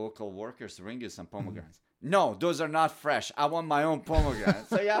like local workers to bring you some pomegranates. No, those are not fresh. I want my own pomegranates.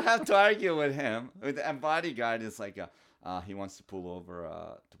 So I have to argue with him. And bodyguard is like, he wants to pull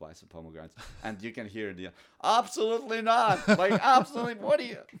over to buy some pomegranates. And you can hear absolutely not. Like, absolutely, what do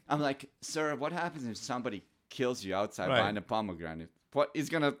you? I'm like, sir, what happens if somebody kills you outside buying a pomegranate? What is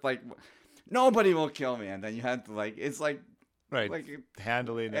gonna, like, nobody will kill me. And then you have to, like, it's like, like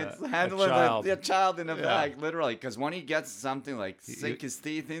handling a child. A child in a bag, literally. Because when he gets something like sink his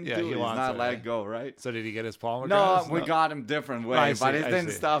teeth into, he's not let go, right? So did he get his pomegranates? No, we got him different way, but it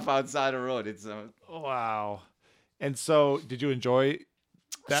didn't stop outside the road. It's wow. And so, did you enjoy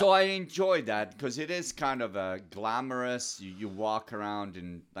that? So I enjoyed that, because it is kind of a glamorous. You walk around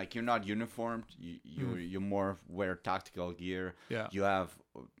and like you're not uniformed. You more wear tactical gear. Yeah. You have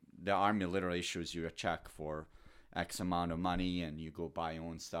the army literally issues you a check for X amount of money, and you go buy your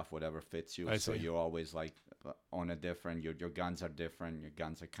own stuff, whatever fits you. So you're always like on a different. Your guns are different. Your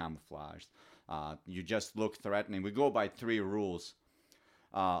guns are camouflaged. You just look threatening. We go by 3 rules.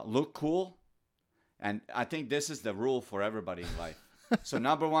 Look cool. And I think this is the rule for everybody in life. So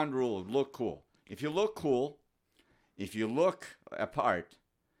number 1 rule, look cool. If you look cool, if you look apart,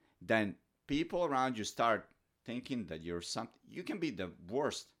 then people around you start thinking that you're something. You can be the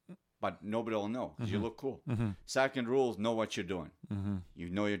worst, but nobody will know because you look cool. Second rule, know what you're doing. You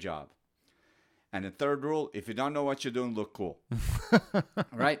know your job. And the third rule, if you don't know what you're doing, look cool.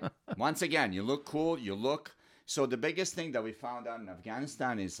 Right? Once again, you look cool, you look. So the biggest thing that we found out in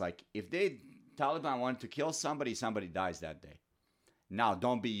Afghanistan is like, if Taliban wanted to kill somebody, somebody dies that day. Now,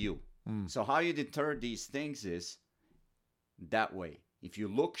 don't be you. So how you deter these things is that way. If you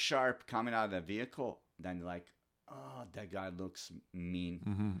look sharp coming out of the vehicle, then you're like, oh, that guy looks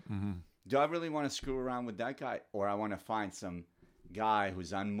mean. Do I really want to screw around with that guy? Or I want to find some guy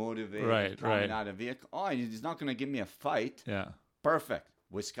who's unmotivated coming out of the vehicle? Oh, he's not going to give me a fight. Yeah. Perfect.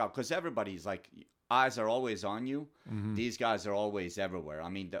 With Scout, because everybody's like, eyes are always on you. These guys are always everywhere. I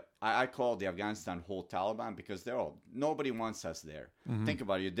mean, I call the Afghanistan whole Taliban, because nobody wants us there. Think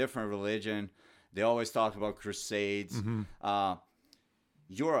about it. You're different religion. They always talk about crusades.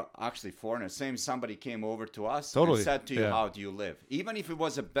 you're actually foreigner. Same somebody came over to us Totally. and said to you, how do you live? Even if it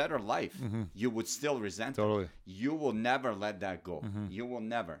was a better life, you would still resent it. You will never let that go. You will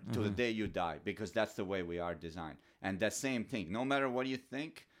never, to the day you die, because that's the way we are designed. And that same thing, no matter what you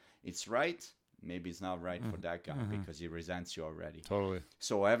think, it's right. Maybe it's not right for that guy because he resents you already. Totally.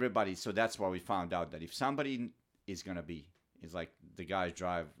 So that's why we found out that if somebody is going to be, it's like the guys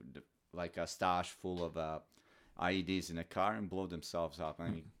drive like a stash full of IEDs in a car and blow themselves up. I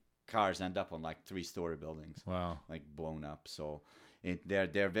mean, cars end up on like 3-story buildings. Wow. Like blown up. So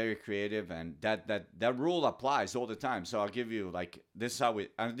they're very creative, and that rule applies all the time. So I'll give you like this is how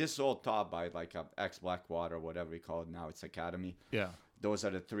this is all taught by like ex-Blackwater, whatever we call it now. It's Academy. Yeah. Those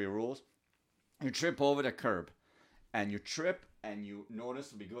are the 3 rules. You trip over the curb, and you trip, and you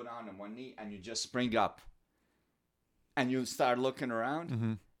notice we go down on one knee, and you just spring up, and you start looking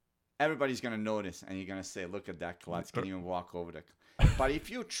around. Everybody's going to notice, and you're going to say, look at that klutz, can't even walk over the... But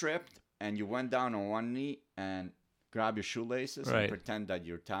if you tripped and you went down on one knee and grab your shoelaces and pretend that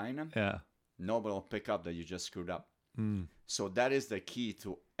you're tying them, nobody will pick up that you just screwed up. So that is the key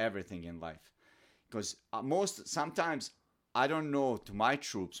to everything in life. Because sometimes I don't know to my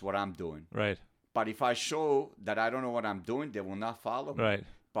troops what I'm doing. Right. But if I show that I don't know what I'm doing, they will not follow me. Right.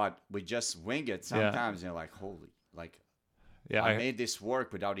 But we just wing it sometimes, and you're like, holy, like... Yeah, I made this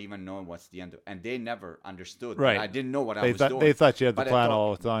work without even knowing what's the end of it. And they never understood. Right. I didn't know what I was doing. They thought you had the plan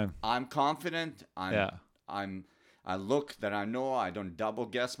all the time. I'm confident. I look that I know. I don't double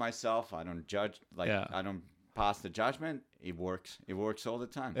guess myself. I don't judge. I don't pass the judgment. It works. It works all the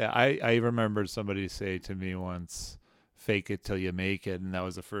time. Yeah, I remember somebody say to me once, fake it till you make it. And that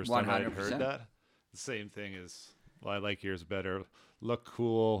was the first 100%. Time I heard that. The same thing is, well, I like yours better. Look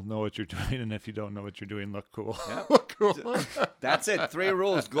cool, know what you're doing, and if you don't know what you're doing, look cool. Yep. Look cool. That's it. 3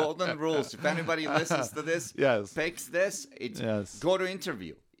 rules, golden rules. If anybody listens to this, picks this, go to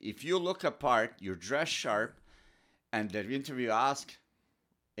interview. If you look apart, you're dressed sharp, and the interview asks,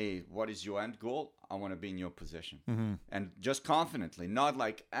 hey, what is your end goal? I want to be in your position. And just confidently, not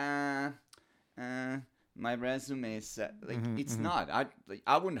like, my resume is set. Like, it's not.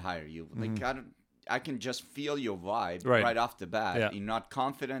 I wouldn't hire you. Like, I can just feel your vibe right off the bat. Yeah. You're not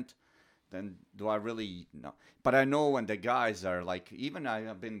confident, then do I really know? But I know when the guys are like, even I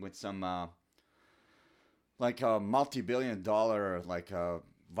have been with some like a multi-billion-dollar like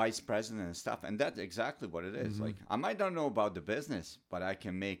vice president and stuff, and that's exactly what it is. Like, I might not know about the business, but I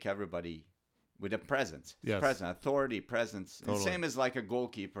can make everybody with a presence, authority, presence. Totally. Same as like a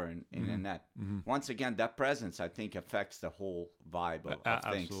goalkeeper in a net. Once again, that presence I think affects the whole vibe of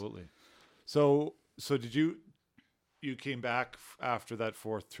things. Absolutely. So did you came back after that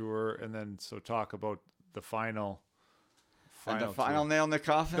 4th tour, and then talk about the final nail in the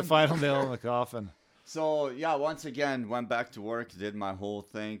coffin? The final nail in the coffin. So, yeah, once again, went back to work, did my whole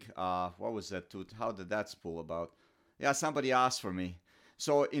thing. What was that? How did that spool about? Yeah, somebody asked for me.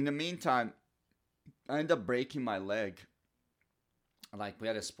 So, in the meantime, I ended up breaking my leg. Like, we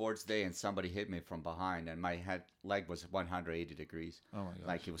had a sports day, and somebody hit me from behind, and my leg was 180 degrees. Oh, my gosh.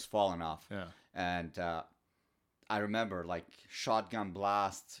 Like, it was falling off. Yeah. And I remember, like, shotgun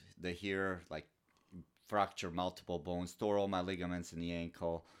blast, like, fracture multiple bones, tore all my ligaments in the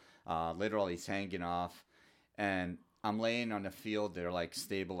ankle. Literally, it's hanging off. And I'm laying on the field. They're, like,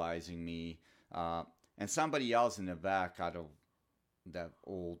 stabilizing me. And somebody else in the back out of that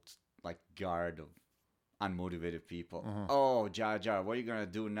old, like, guard of unmotivated people. Oh, Jar, what are you going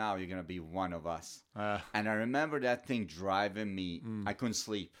to do now? You're going to be one of us. And I remember that thing driving me. I couldn't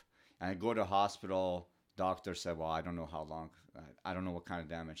sleep. And I go to the hospital. Doctor said, well, I don't know how long. I don't know what kind of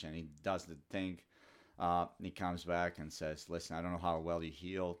damage. And he does the thing. He comes back and says, listen, I don't know how well you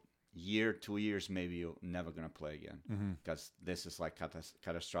heal. 2 years, maybe you're never going to play again. Because this is like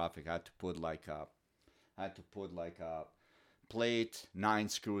catastrophic. I had to put like a plate, 9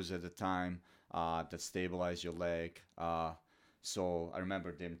 screws at a time. That stabilize your leg. So I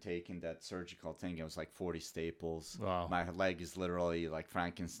remember them taking that surgical thing. It was like 40 staples. Wow. My leg is literally like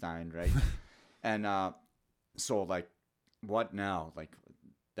Frankenstein, right? And so like, what now? Like,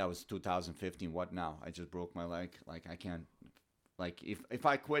 that was 2015. What now? I just broke my leg. Like, I can't. Like, if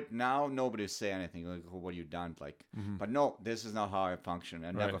I quit now, nobody would say anything. Like, oh, what have you done? Like, but no, this is not how I function.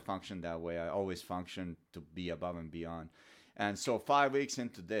 I never functioned that way. I always function to be above and beyond. And so 5 weeks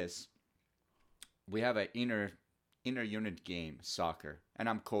into this, we have an inner unit game, soccer, and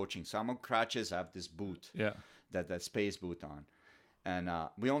I'm coaching. So I'm on crutches. I have this boot, that space boot on, and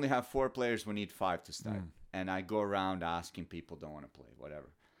we only have 4 players. We need 5 to start, and I go around asking people don't want to play, whatever.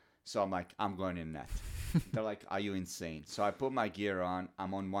 So I'm like, I'm going in net. They're like, are you insane? So I put my gear on.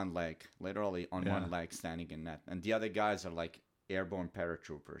 I'm on one leg, literally on one leg, standing in net, and the other guys are like airborne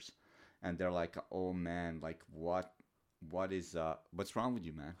paratroopers, and they're like, "Oh man, like what's wrong with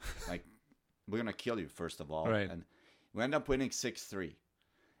you, man? Like, we're gonna kill you first of all." Right. And we end up winning 6-3.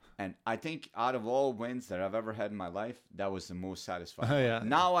 And I think out of all wins that I've ever had in my life, that was the most satisfying. Yeah.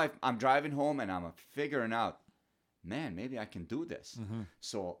 Now I'm driving home and I'm figuring out, man, maybe I can do this. Mm-hmm.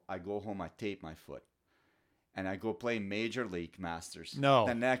 So I go home, I tape my foot, and I go play Major League Masters. No.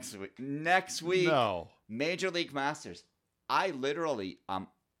 The next week. No. Major League Masters. I'm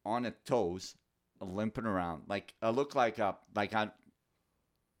on the toes, limping around. Like I look like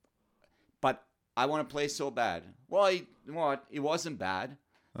but I want to play so bad. Well, you know what? It wasn't bad.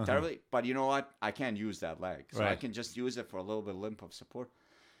 Terribly, but you know what? I can't use that leg, so I can just use it for a little bit of limp of support.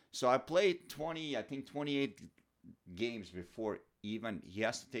 So I played 28 games before even he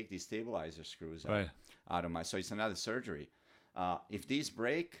has to take these stabilizer screws out of my. So it's another surgery. If these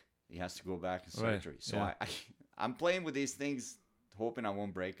break, he has to go back in surgery. So I'm playing with these things, hoping I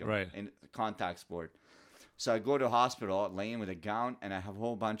won't break them in contact sport. So I go to the hospital, laying with a gown, and I have a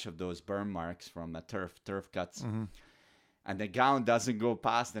whole bunch of those burn marks from turf cuts. Mm-hmm. And the gown doesn't go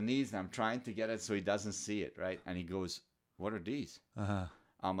past the knees, and I'm trying to get it so he doesn't see it, right? And he goes, "What are these?"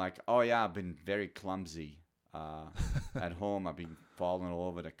 I'm like, "Oh, yeah, I've been very clumsy at home. I've been falling all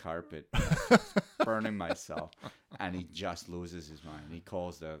over the carpet, burning myself." And he just loses his mind. He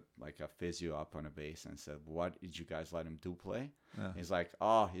calls a physio up on a base and said, "What did you guys let him do play?" Yeah. He's like,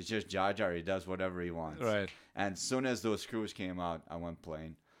 "Oh, he's just Jar Jar. He does whatever he wants." Right. And as soon as those screws came out, I went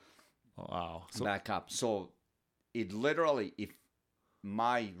playing. Wow. Back up. So it literally, if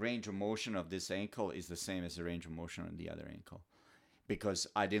my range of motion of this ankle is the same as the range of motion on the other ankle, because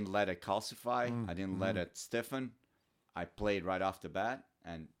I didn't let it calcify, I didn't let it stiffen. I played right off the bat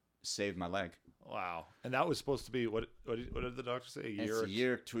and saved my leg. Wow. And that was supposed to be, what did the doctor say? It's a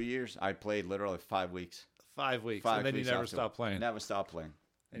year, 2 years. I played literally 5 weeks. 5 weeks. And then you never stopped playing. Never stopped playing.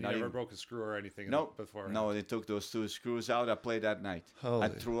 And you never broke a screw or anything before? No, they took those 2 screws out. I played that night. Holy. I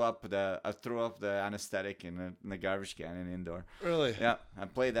threw up the anesthetic in the garbage can in indoor. Really? Yeah, I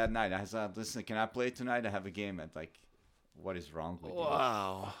played that night. I said, "Listen, can I play tonight? I have a game." At what is wrong with you?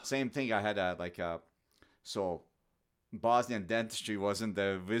 Wow. Same thing. I had so Bosnian dentistry wasn't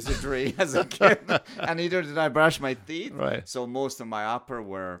the wizardry as a kid, and neither did I brush my teeth. Right. So most of my upper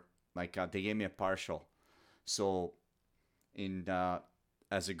were they gave me a partial. So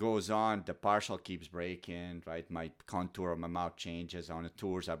as it goes on, the partial keeps breaking, right? My contour of my mouth changes. On the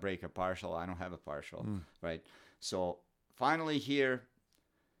tours, I break a partial. I don't have a partial, right? So finally here,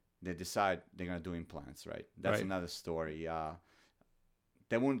 they decide they're going to do implants, right? That's another story.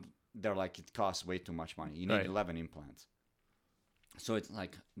 They're like, it costs way too much money. You need 11 implants. So it's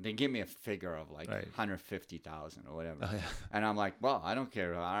like, they give me a figure of 150,000 or whatever. Oh, yeah. And I'm like, well, I don't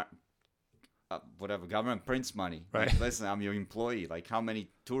care. Whatever, government prints money. Right. Like, listen, I'm your employee. Like, how many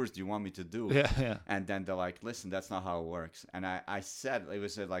tours do you want me to do? Yeah. And then they're like, listen, that's not how it works. And I said, it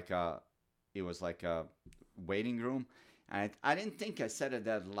was like a waiting room. And I didn't think I said it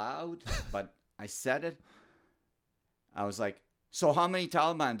that loud, but I said it. I was like, so how many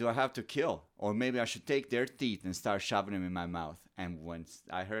Taliban do I have to kill? Or maybe I should take their teeth and start shoving them in my mouth. And when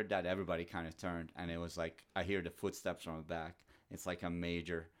I heard that, everybody kind of turned. And it was like, I hear the footsteps from the back. It's like a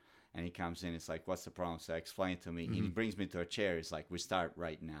major. And he comes in, it's like, "What's the problem?" So I explain to me. He brings me to a chair. It's like, "We start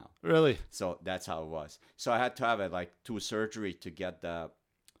right now." Really? So that's how it was. So I had to have 2 surgery to get the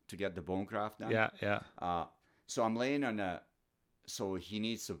bone graft done. Yeah. So I'm laying on so he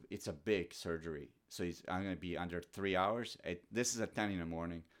needs to, it's a big surgery. So I'm going to be under 3 hours. This is at 10 in the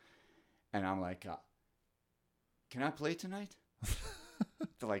morning. And I'm like, "Can I play tonight?"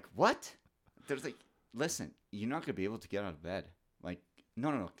 They're like, "What?" They're like, "Listen, you're not going to be able to get out of bed. Like,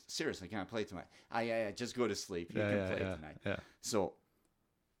 no, seriously, can I play tonight?" Yeah, just go to sleep. You can play tonight. Yeah. So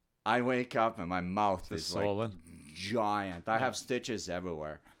I wake up and my mouth is swollen. Giant. I have stitches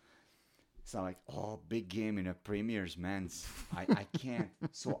everywhere. So I'm like, "Oh, big game in a Premier's men's. I can't."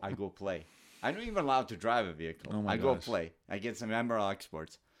 So I go play. I'm not even allowed to drive a vehicle. Oh my gosh. Go play. I get some Emerald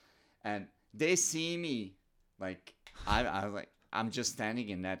exports. And they see me I'm just standing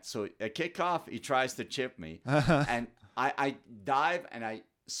in that. So a kickoff, he tries to chip me. And I dive and I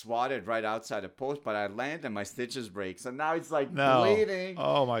swatted right outside the post, but I land and my stitches break. So now it's bleeding.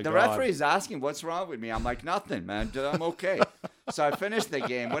 Oh my God. The referee is asking, "What's wrong with me?" I'm like, "Nothing, man. I'm okay." So I finished the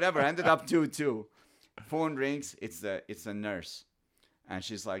game. Whatever. Ended up 2-2. Phone rings. It's the nurse. And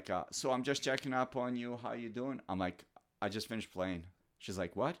she's like, "So I'm just checking up on you. How you doing?" I'm like, "I just finished playing." She's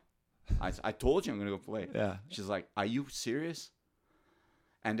like, "What?" I told you I'm going to go play. Yeah. She's like, "Are you serious?"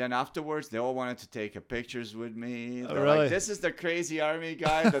 And then afterwards, they all wanted to take pictures with me. They're really? like, this is the crazy Army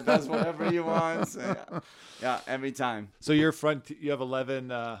guy that does whatever he wants. Yeah, every time. So your front, you have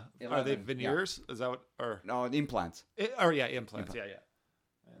 11, are they veneers? Yeah. Is that what, or? No, implants. Implants. Yeah.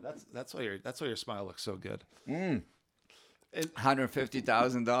 That's why your smile looks so good. $150,000.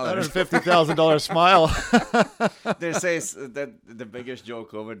 $150,000 smile. They say that the biggest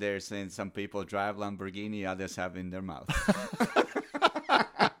joke over there is saying some people drive Lamborghini, others have in their mouth.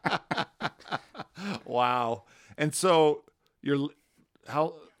 Wow. And so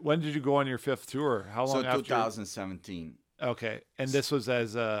when did you go on your 5th tour? How long after? 2017. Okay. And this was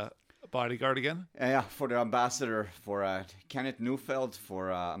as a bodyguard again? Yeah, for the ambassador, for Kenneth Neufeld,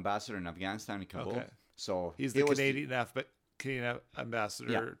 for ambassador in Afghanistan in Kabul. Okay. So he's the Canadian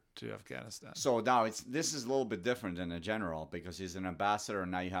ambassador to Afghanistan. So now this is a little bit different than a general, because he's an ambassador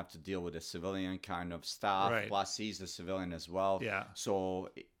and now you have to deal with a civilian kind of staff. Right. Plus he's a civilian as well. Yeah. So,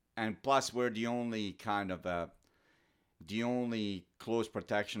 and plus we're the only kind of the only close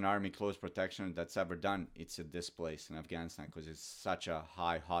protection, Army close protection that's ever done. It's at this place in Afghanistan, because it's such a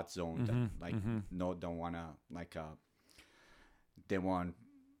hot zone that don't want to they want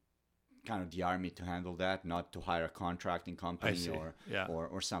kind of the Army to handle that, not to hire a contracting company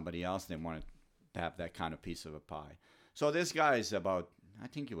or somebody else. They wanted to have that kind of piece of a pie. So this guy is I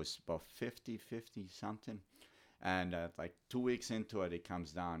think he was about 50 something. And like 2 weeks into it, he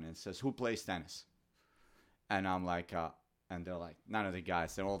comes down and says, who plays tennis? And I'm like, and they're like, none of the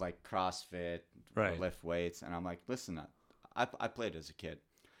guys. They're all like CrossFit, right, lift weights. And I'm like, listen, I played as a kid.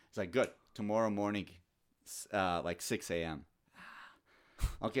 It's like, good. Tomorrow morning, like 6 a.m.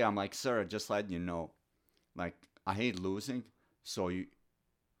 Okay, I'm like, sir, just letting you know, like, I hate losing, so I'm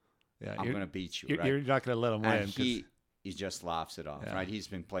gonna beat you. You're not gonna let him win. And he just laughs it off, right? He's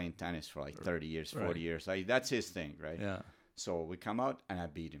been playing tennis for like 30 years, 40 years. Like, that's his thing, right? Yeah. So we come out and I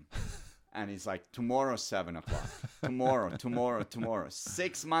beat him. And he's like, tomorrow, 7 o'clock. Tomorrow.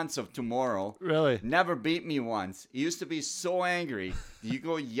 6 months of tomorrow. Really? Never beat me once. He used to be so angry. You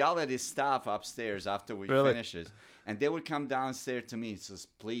go yell at his staff upstairs after we finishes. And they would come downstairs to me and says,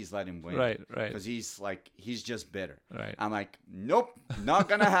 please let him win. Right. Because he's just bitter. Right. I'm like, nope, not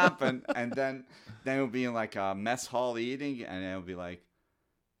going to happen. And then we'll be in like a mess hall eating. And it'll be like,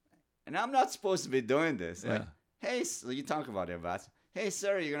 and I'm not supposed to be doing this. Yeah. Like, hey, so you talk about it, Bats. Hey,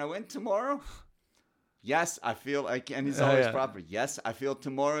 sir, you're going to win tomorrow? Yes, I feel like, and he's always proper. Yes, I feel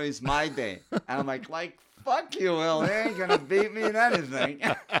tomorrow is my day. And I'm like, fuck you, Will. He ain't going to beat me in anything.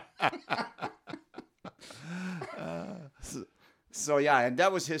 So yeah, and that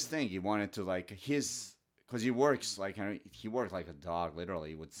was his thing. He wanted to because he works he worked like a dog, literally.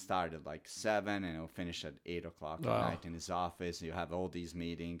 He would start at like 7 and he'll finish at 8 o'clock at night in his office. You have all these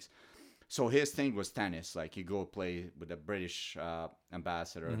meetings. So his thing was tennis. Like, you go play with the British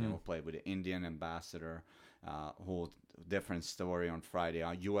ambassador, and he'll play with the Indian ambassador. Whole different story on Friday.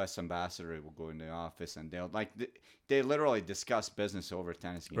 A U.S. ambassador will go in the office, and they literally discuss business over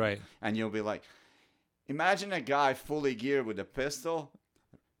tennis games. Right. And you'll be like, imagine a guy fully geared with a pistol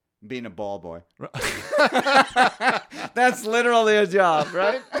being a ball boy. That's literally a job,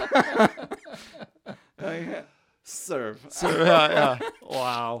 right? Serve. Yeah.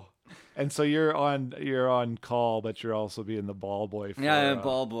 Wow. And so you're on call, but you're also being the ball boy.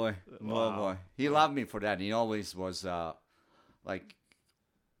 Ball boy. Ball boy. He loved me for that. He always was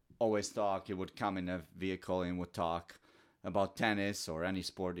always talk. He would come in a vehicle and would talk about tennis or any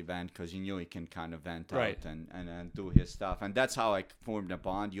sport event, because he knew he can kind of vent out and do his stuff. And that's how I formed a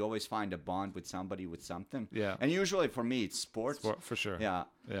bond. You always find a bond with somebody with something. Yeah. And usually for me, it's sports. Sport, for sure. Yeah.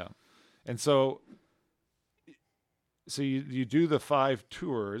 Yeah. And so you do the 5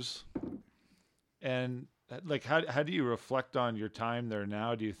 tours, and like, how do you reflect on your time there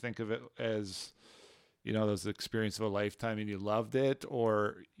now? Do you think of it as, it was the experience of a lifetime and you loved it,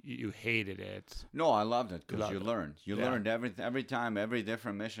 or you hated it? No, I loved it, because you learned. You learned every time, every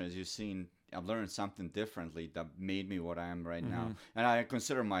different mission, as you've seen. I've learned something differently that made me what I am right now. And I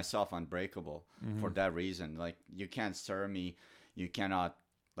consider myself unbreakable for that reason. Like, you can't stir me. You cannot,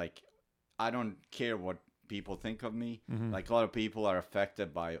 I don't care what people think of me. Like, a lot of people are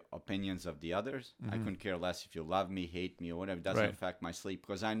affected by opinions of the others. I couldn't care less if you love me, hate me, or whatever. It doesn't affect my sleep,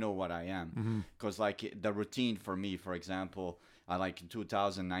 because I know what I am. Because the routine for me, for example, in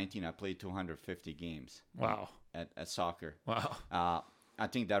 2019 I played 250 games. Wow. At soccer. Wow. I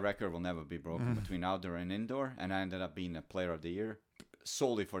think that record will never be broken between outdoor and indoor, and I ended up being a player of the year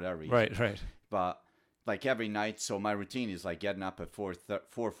solely for that reason. Right. But every night, so my routine is getting up at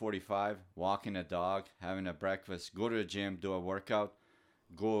 4:45, walking a dog, having a breakfast, go to the gym, do a workout,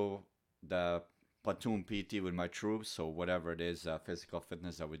 go the platoon PT with my troops. So whatever it is, physical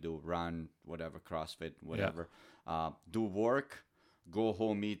fitness that we do, run, whatever, CrossFit, whatever. Do work, go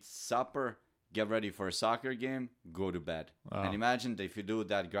home, eat supper, get ready for a soccer game, go to bed. Wow. And imagine if you do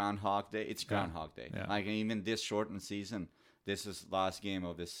that Groundhog Day, it's Groundhog Day. Yeah. Like even this shortened season, this is last game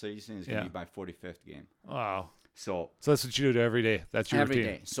of this season. It's going to be my 45th game. Wow. So that's what you do every day. That's your routine.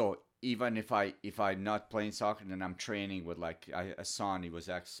 Every day. So even if I'm not playing soccer, then I'm training with like a son. He was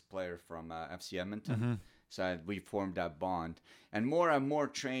ex-player from FC Edmonton. Mm-hmm. So we formed that bond. And more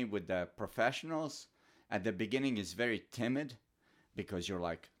trained with the professionals. At the beginning, it's very timid because you're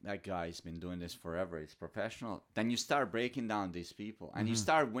like, that guy's been doing this forever. He's professional. Then you start breaking down these people. And you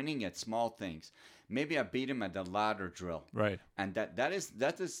start winning at small things. Maybe I beat him at the ladder drill. Right. And that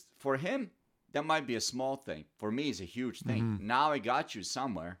is for him, that might be a small thing. For me, it's a huge thing. Mm-hmm. Now I got you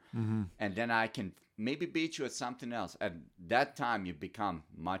somewhere, and then I can maybe beat you at something else. At that time, you become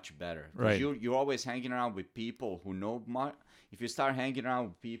much better. Right. You're always hanging around with people who know more. If you start hanging around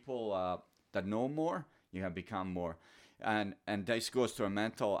with people that know more, you have become more. And this goes to a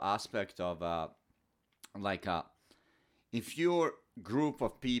mental aspect of if your group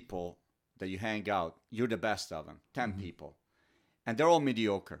of people that you hang out, you're the best of them, 10 people. And they're all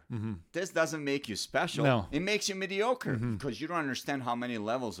mediocre. Mm-hmm. This doesn't make you special. No. It makes you mediocre because you don't understand how many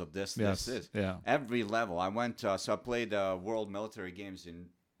levels of this is. Yeah. Every level. I went so I played World Military Games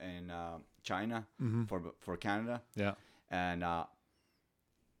in China for Canada. Yeah. And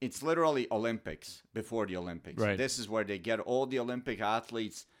it's literally Olympics before the Olympics. Right. This is where they get all the Olympic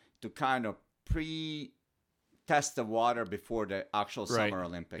athletes to kind of test the water before the actual Summer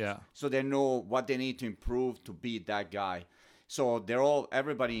Olympics. Yeah. So they know what they need to improve to beat that guy. So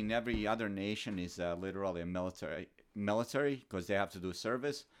everybody in every other nation is literally a military because they have to do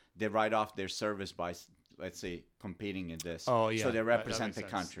service. They write off their service by, let's say, competing in this. Oh, yeah. So they represent the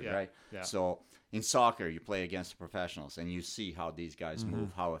country, yeah. right? Yeah. So in soccer, you play against the professionals, and you see how these guys move,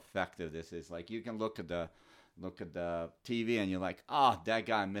 how effective this is. Like you can look at the TV, and you're like, that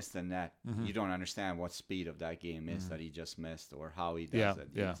guy missed the net. You don't understand what speed of that game is that he just missed, or how he does it.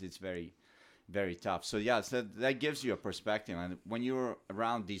 Yeah. It's very, very tough. So so that gives you a perspective. And when you're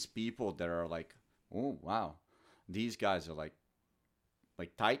around these people that are like, oh wow, these guys are like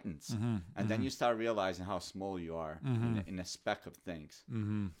titans, and then you start realizing how small you are in a speck of things.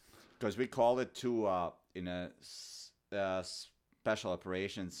 Because we call it too in a special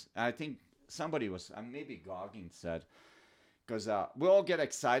operations. And I think somebody was maybe Goggins said, because we all get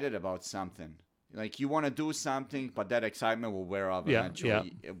excited about something. Like you want to do something, but that excitement will wear off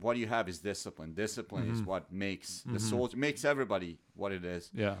eventually. Yeah. What you have is discipline. Discipline is what makes the soldier, makes everybody what it is.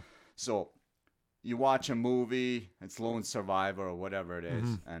 Yeah. So you watch a movie, it's Lone Survivor or whatever it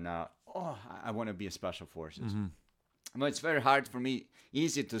is, and I want to be a Special Forces. But it's very hard for me,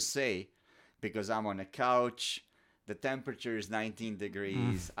 easy to say, because I'm on a couch. The temperature is 19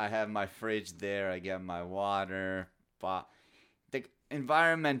 degrees. I have my fridge there. I get my water. But the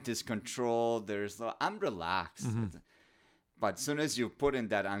environment is controlled. I'm relaxed. But as soon as you put in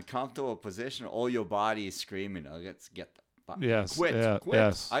that uncomfortable position, all your body is screaming, let's get quit.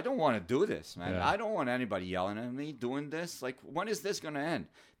 Yes. I don't want to do this, man. Yeah. I don't want anybody yelling at me doing this. Like, when is this going to end?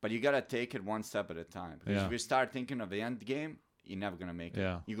 But you got to take it one step at a time. Because if you start thinking of the end game, you're never going to make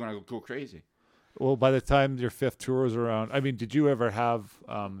it. You're going to go crazy. Well, by the time your fifth tour was around, I mean, did you ever have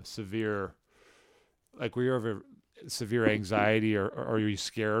severe anxiety or are you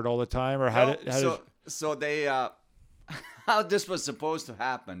scared all the time? Or so they, how this was supposed to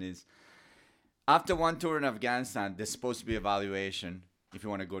happen is, after one tour in Afghanistan, there's supposed to be evaluation if you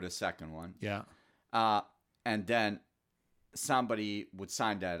want to go to the second one. Yeah. And then somebody would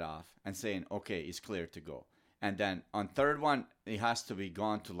sign that off and saying, okay, it's clear to go. And then on third one, it has to be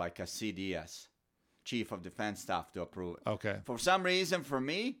gone to like a CDS, Chief of Defense Staff, to approve it. Okay. For some reason, for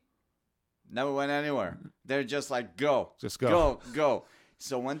me, never went anywhere. They're just like, go. Just go. Go.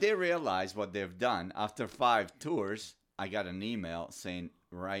 So when they realize what they've done, after 5 tours, I got an email saying,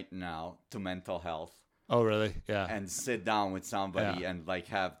 right now to mental health. Oh, really? Yeah. And sit down with somebody and like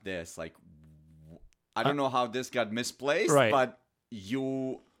have this. Like, I don't know how this got misplaced, but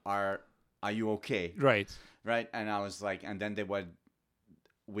are you okay? Right. Right. And I was like, and then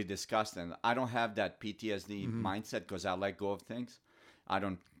we discussed, and I don't have that PTSD mindset because I let go of things. I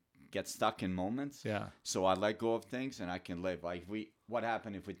don't get stuck in moments. Yeah. So I let go of things and I can live. Like what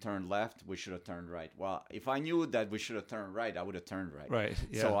happened if we turned left? We should have turned right. Well, if I knew that we should have turned right, I would have turned right. Right.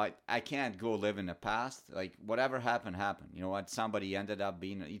 Yeah. So I can't go live in the past. Like whatever happened. You know what? Somebody ended up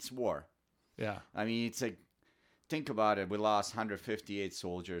it's war. Yeah. I mean, it's like, think about it. We lost 158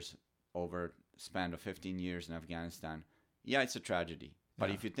 soldiers over a span of 15 years in Afghanistan. Yeah, it's a tragedy. But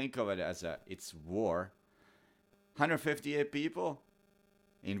if you think of it as it's war, 158 people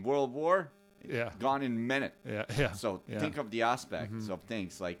in World War, gone in a minute. So think of the aspects of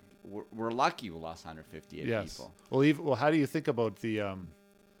things. Like we're lucky we lost 158 people. Well, how do you think about the?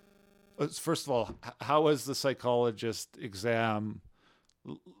 First of all, how was the psychologist exam?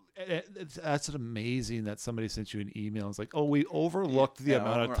 That's amazing that somebody sent you an email. It's like, oh, we overlooked the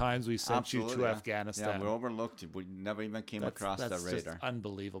amount of times we sent you to Afghanistan. Yeah, we overlooked it. We never even came across that radar. That's just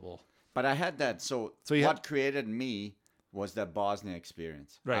unbelievable. But I had that. So what created me was that Bosnia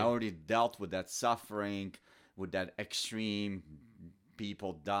experience. Right. I already dealt with that suffering, with that extreme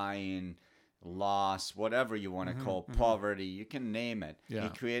people dying, loss, whatever you want to call poverty, you can name it. He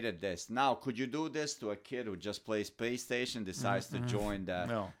created this. Now, could you do this to a kid who just plays PlayStation, decides to join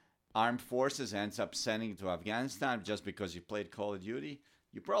the armed forces, ends up sending to Afghanistan just because he played Call of Duty?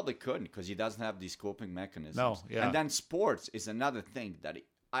 You probably couldn't, because he doesn't have these coping mechanisms. And then sports is another thing that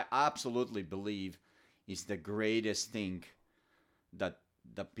I absolutely believe is the greatest thing that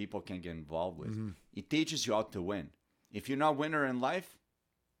people can get involved with. It teaches you how to win. If you're not a winner in life,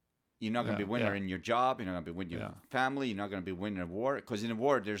 you're not going to be a winner in your job. You're not going to be winning your family. You're not going to be winning a war. Because in a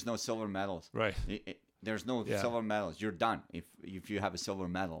war, there's no silver medals. Right. There's no silver medals. You're done if you have a silver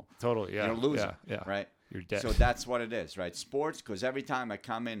medal. Totally, You're losing, right? You're dead. So that's what it is, right? Sports, because every time I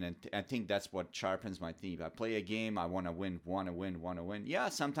come in, and I think that's what sharpens my team. I play a game, I want to win. Yeah,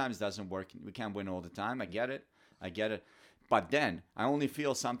 sometimes it doesn't work. We can't win all the time. I get it. But then I only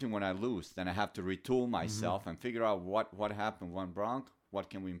feel something when I lose. Then I have to retool myself and figure out what happened, went wrong. What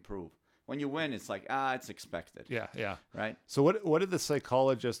can we improve? When you win, it's like, it's expected. Yeah. Right? So what did the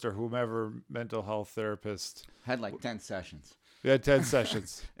psychologist or whomever mental health therapist... Had like 10 sessions. We had 10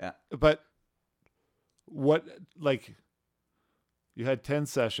 sessions. Yeah. But you had 10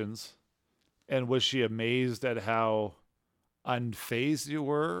 sessions, and was she amazed at how unfazed you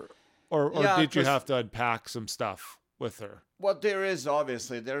were? Or did you have to unpack some stuff with her? Well, there's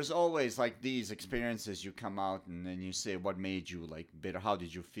always like these experiences. You come out and then you say, what made you like bitter? How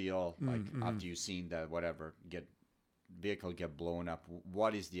did you feel like after you seen that vehicle get blown up?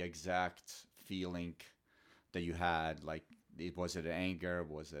 What is the exact feeling that you had? Like, was it anger?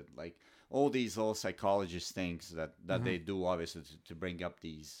 Was it like all these little psychologist things that they do, obviously, to bring up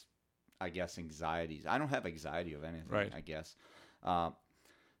these, I guess, anxieties. I don't have anxiety of anything, right. I guess.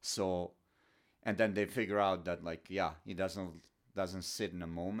 And then they figure out that, like, he doesn't sit in a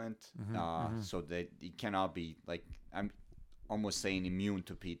moment, so that he cannot be, like, I'm almost saying immune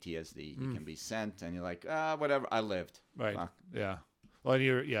to PTSD. He can be sent, and you're like, whatever, I lived. Right. Yeah. Well,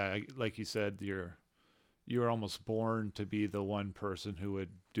 like you said, you're almost born to be the one person who would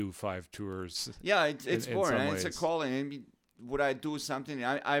do 5 tours. Yeah, it's born, and it's a calling. I mean, would I do something?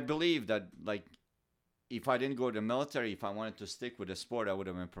 I believe that, like, if I didn't go to the military, if I wanted to stick with the sport, I would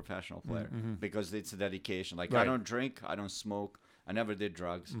have been a professional player because it's a dedication. Like, I don't drink, I don't smoke, I never did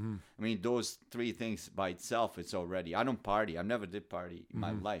drugs. I mean, those 3 things by itself, it's already. I don't party. I never did party in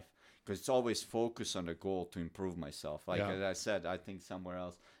my life because it's always focused on the goal to improve myself. Like as I said, I think somewhere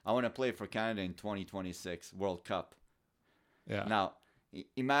else. I want to play for Canada in 2026 World Cup. Yeah. Now,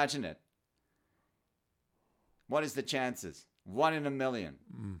 imagine it. What is the chances? 1 in a million.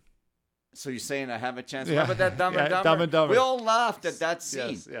 So you're saying I have a chance? Remember that Dumb and Dumber? We all laughed at that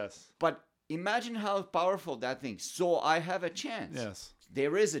scene. Yes. But imagine how powerful that thing. So I have a chance. Yes.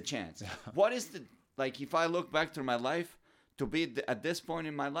 There is a chance. What is if I look back through my life, to be at this point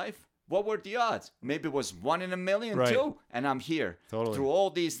in my life, what were the odds? Maybe it was 1 in a million too, and I'm here. Totally. Through all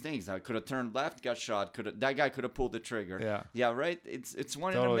these things. I could have turned left, got shot. That guy could have pulled the trigger. Yeah, right? It's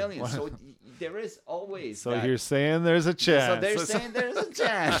 1 in a million. So there is always So you're saying there's a chance. So they're saying there's a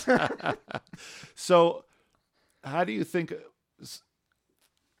chance. So how do you think...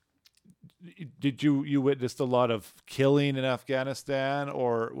 Did you witnessed a lot of killing in Afghanistan,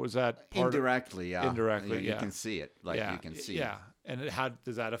 or was that indirectly? Indirectly, you can see it. You can see it. And how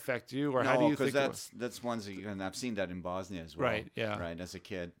does that affect you, or no, how do you think? Because that's one thing, and I've seen that in Bosnia as well. Right. Yeah. Right. As a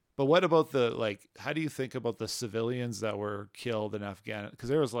kid. But what about how do you think about the civilians that were killed in Afghanistan? Because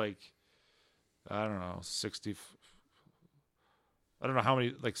there was I don't know, 60. I don't know how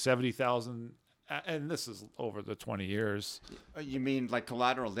many, 70,000. And this is over the 20 years. You mean like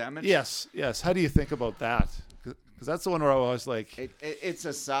collateral damage? Yes. How do you think about that? Because that's the one where I was like... It's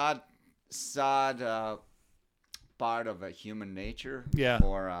a sad part of a human nature. Yeah.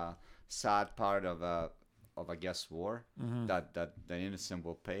 Or a sad part of I guess, war. That the innocent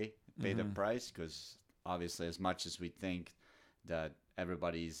will pay the price. Because obviously, as much as we think that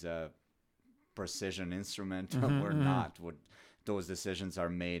everybody's a precision instrument, we're not. Those decisions are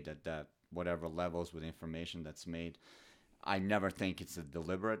made at that whatever levels with information that's made. I never think it's a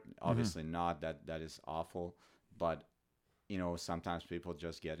deliberate. Obviously not. That is awful. But sometimes people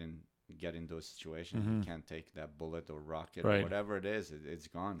just get in those situations. You can't take that bullet or rocket or whatever it is. It's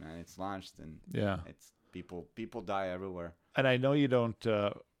gone, man. It's launched, and it's people die everywhere. And I know you don't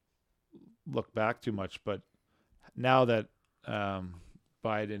look back too much, but now that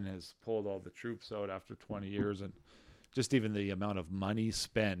Biden has pulled all the troops out after 20 years, and just even the amount of money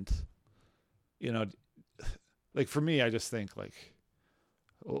spent, like for me, I just think like,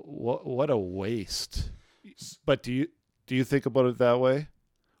 what a waste. But do you think about it that way?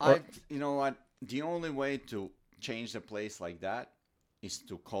 You know what? The only way to change a place like that is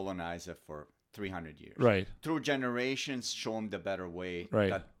to colonize it for 300 years. Right. Through generations, show them the better way. Right.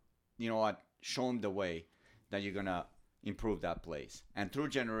 That, show them the way that you're going to improve that place. And through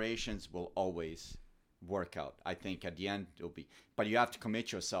generations will always work out. I think at the end it'll be, but you have to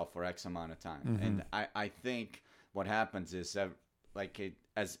commit yourself for X amount of time. And I think what happens is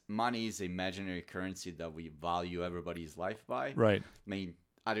as money is an imaginary currency that we value everybody's life by. Right. I mean,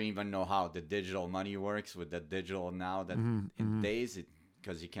 I don't even know how the digital money works with the digital now that in days,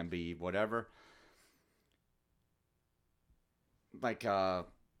 because it can be whatever. Like a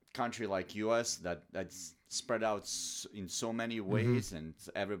country like U.S. that's spread out in so many ways, and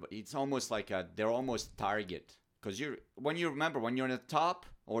everybody, it's almost like they're almost target. Because when you're on the top,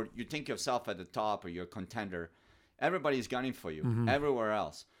 or you think yourself at the top, or you're a contender, everybody's gunning for you everywhere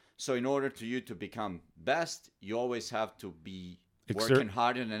else. So in order to you to become best, you always have to be working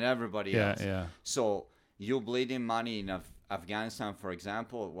harder than everybody else. Yeah. So you bleeding money in Afghanistan, for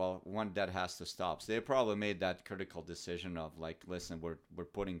example, well, one that has to stop. So they probably made that critical decision of like, listen, we're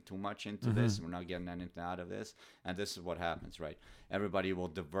putting too much into this. We're not getting anything out of this. And this is what happens, right? Everybody will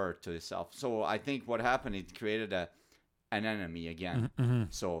divert to itself. So I think what happened, it created an enemy again.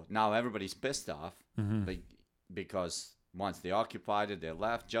 So now everybody's pissed off because once they occupied it, they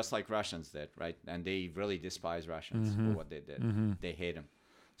left, just like Russians did, right? And they really despise Russians for what they did. They hate them.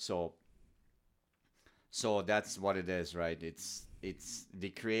 So that's what it is, right? It's they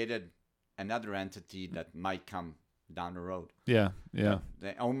created another entity that might come down the road. Yeah.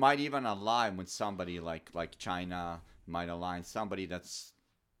 Or might even align with somebody like China, might align somebody that's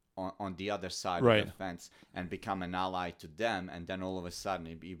on the other side of the fence and become an ally to them, and then all of a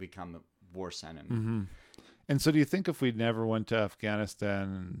sudden you become a worse enemy. And so do you think if we never went to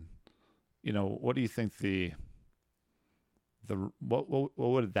Afghanistan, what do you think what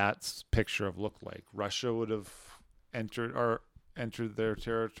would that picture have looked like? Russia would have entered their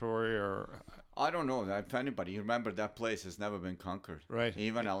territory, or I don't know. If anybody, remember that place has never been conquered. Right.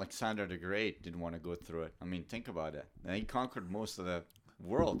 Even Alexander the Great didn't want to go through it. I mean, think about it. And he conquered most of the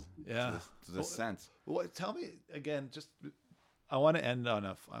world. Yeah. To the sense. Well, tell me again. Just I want to end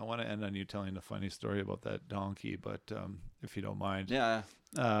on you telling a funny story about that donkey, but if you don't mind. Yeah.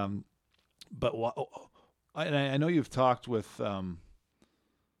 But I know you've talked with,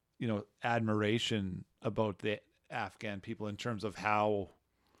 admiration about the Afghan people in terms of how,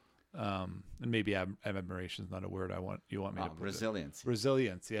 and maybe admiration is not a word you want me to put resilience.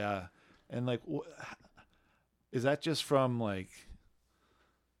 Resilience, yeah. And like, is that just from like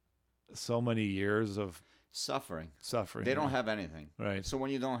so many years of suffering? They don't have anything, right? So when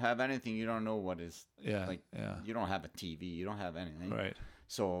you don't have anything, you don't know what is. Yeah. You don't have a TV, you don't have anything, right?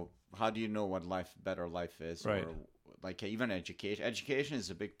 So how do you know what better life is? Right. Or like even education. Education is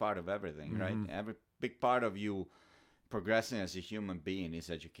a big part of everything, right? Every big part of you progressing as a human being is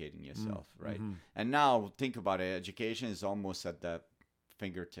educating yourself, right? And now think about it. Education is almost at the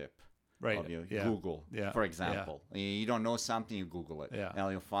fingertip of you. Google, for example. You don't know something, you Google it. Yeah.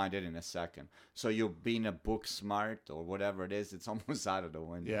 And you'll find it in a second. So you being a book smart or whatever it is, it's almost out of the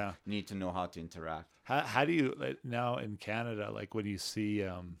window. Yeah. You need to know how to interact. How do you, now in Canada, like when you see,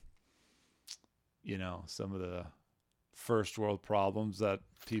 some of the first world problems that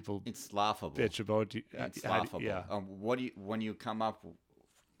people it's laughable bitch about. It's laughable. When you come up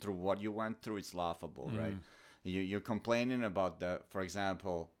through what you went through, it's laughable, right? You're complaining about for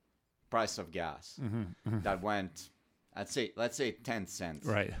example, price of gas that went, let's say 10 cents.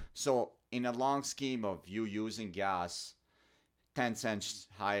 Right. So in a long scheme of you using gas, 10 cents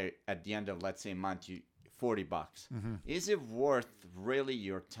higher at the end of, let's say, a month, $40. Is it worth really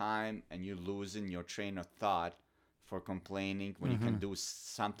your time and you losing your train of thought for complaining when you can do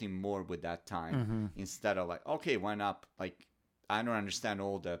something more with that time instead of like, okay, went up. Like, I don't understand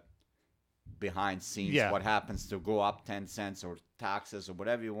all the behind scenes, what happens to go up 10 cents or taxes or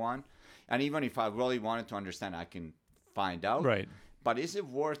whatever you want. And even if I really wanted to understand, I can find out. Right. But is it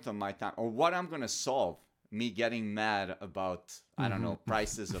worth my time or what I'm going to solve? Me getting mad about, I don't know,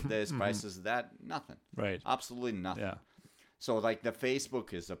 prices of this, prices of that? Nothing. Right. Absolutely nothing. Yeah. So like the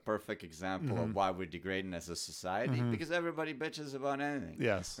Facebook is a perfect example of why we're degrading as a society because everybody bitches about anything.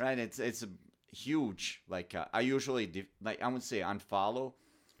 Yes. Right. It's a huge, like I usually I would say unfollow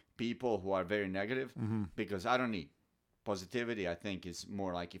people who are very negative because I don't need positivity. I think is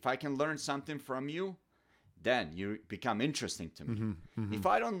more like if I can learn something from you, then you become interesting to me. If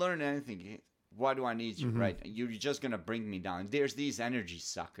I don't learn anything, why do I need you, right? You're just going to bring me down. There's these energy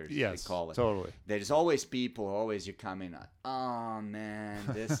suckers, they call it. Totally. There's always people, you come in, oh, man,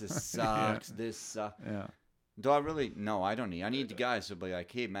 this sucks, this sucks. Yeah. Do I really? No, I don't need. I need the guys who be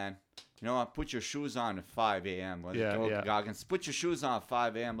like, hey, man, you know what? Put your shoes on at 5 a.m. Goggins, put your shoes on at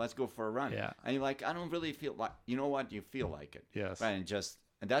 5 a.m. Let's go for a run. Yeah. And you're like, I don't really feel like, you know what? You feel like it. Yes. Right?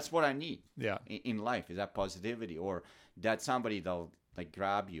 And that's what I need in life is that positivity or that somebody that'll like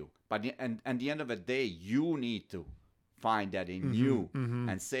grab you. But at the end of the day, you need to find that in you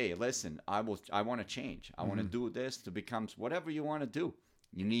and say, listen, I want to change. I want to do this to become whatever you want to do.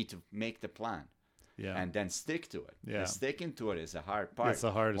 You need to make the plan. Yeah. And then stick to it. Yeah. Sticking to it is the hard part. It's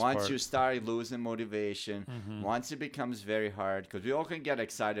the hardest part. Once you start losing motivation, once it becomes very hard, because we all can get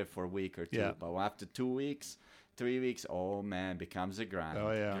excited for a week or two, but after 2 weeks, 3 weeks, oh man, becomes a grind.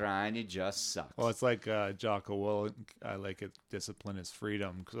 Oh yeah, grind. It just sucks. Well, it's like Jocko Willink. I like it. Discipline is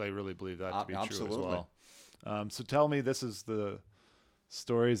freedom because I really believe that to be true as well. So tell me, this is the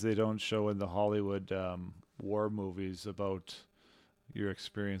stories they don't show in the Hollywood war movies about your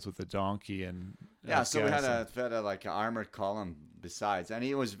experience with the donkey and so we had a like an armored column besides, and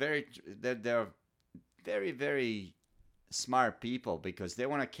he was they're very very smart people because they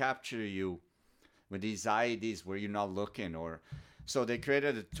want to capture you with these IEDs where you're not looking, so they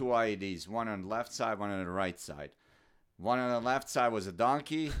created 2 IEDs, one on the left side, one on the right side. One on the left side was a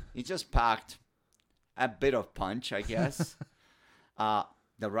donkey. He just packed a bit of punch, I guess. The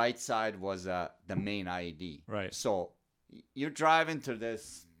right side was the main IED. Right. So you're driving to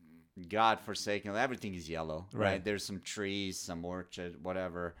this godforsaken, everything is yellow, right? There's some trees, some orchard,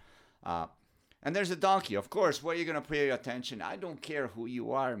 whatever. And there's a donkey. Of course, where are you going to pay your attention? I don't care who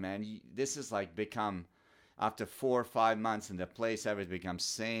you are, man. This is like become, after 4 or 5 months in the place, everything becomes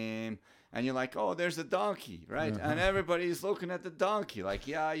same. And you're like, oh, there's a donkey, right? And everybody's looking at the donkey. Like,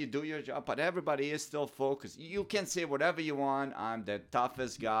 yeah, you do your job. But everybody is still focused. You can say whatever you want. I'm the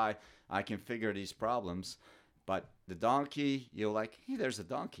toughest guy. I can figure these problems. But the donkey, you're like, hey, there's a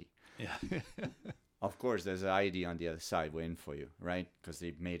donkey. Yeah. Of course, there's an ID on the other side waiting for you, right? Because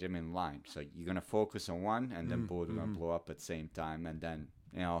they made him in line. So you're going to focus on one, and then both are going to blow up at the same time. And then,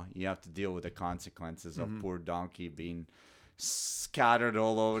 you have to deal with the consequences of poor donkey being scattered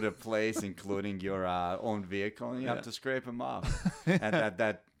all over the place, including your own vehicle. And you have to scrape him off. And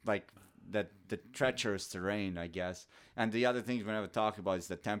the treacherous terrain, I guess. And the other things we never talk about is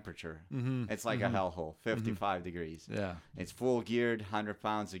the temperature. It's like a hellhole, 55 degrees. Yeah. It's full geared, 100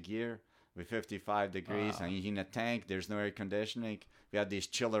 pounds of gear. With 55 degrees, and you're in a tank, there's no air conditioning. We have these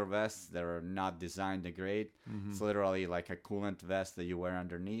chiller vests that are not designed to grade. It's literally like a coolant vest that you wear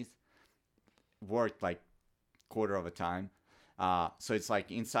underneath. Worked like quarter of a time. So it's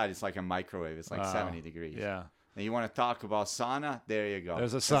like inside, it's like a microwave. It's like 70 degrees. Yeah. And you want to talk about sauna? There you go.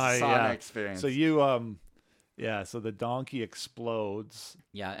 There's a sauna experience. So you so the donkey explodes.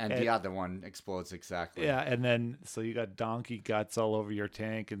 Yeah, and the other one explodes exactly. Yeah, and then so you got donkey guts all over your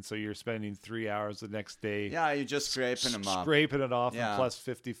tank, and so you're spending 3 hours the next day. Yeah, you're just scraping them off. Scraping it off in plus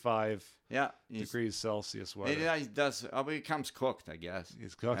 55 degrees Celsius weather. Yeah, it does. It becomes cooked, I guess.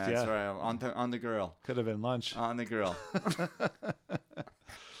 It's cooked, That's right, on the grill. Could have been lunch. On the grill.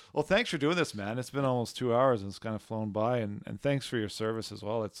 Well, thanks for doing this, man. It's been almost 2 hours, and it's kind of flown by, and thanks for your service as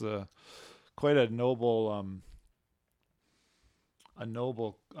well. It's quite a noble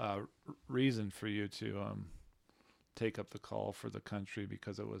reason for you to take up the call for the country,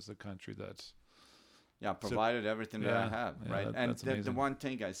 because it was the country that provided everything that I have, right? And the one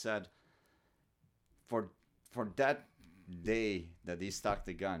thing I said, for that day that he stuck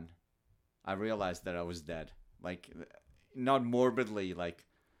the gun, I realized that I was dead. Like, not morbidly, like,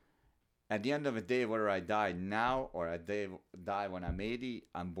 at the end of the day, whether I die now or I die when I'm 80,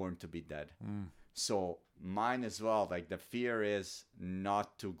 I'm born to be dead. So mine as well, like the fear is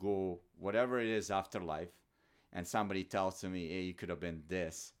not to go, whatever it is after life, and somebody tells me, hey, you could have been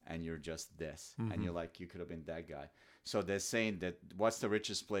this, and you're just this. And you're like, you could have been that guy. So they're saying that, what's the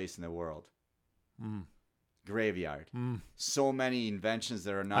richest place in the world? Graveyard. So many inventions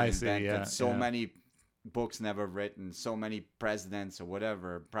that are not invented. Many books never written. So many presidents or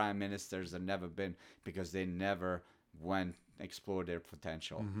whatever, prime ministers have never been, because they never went explore their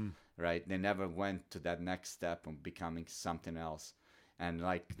potential, right? They never went to that next step of becoming something else. And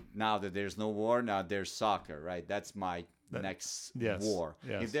like now that there's no war, now there's soccer, right? That's my next war.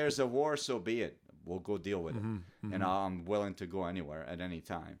 Yes. If there's a war, so be it. We'll go deal with it. And I'm willing to go anywhere at any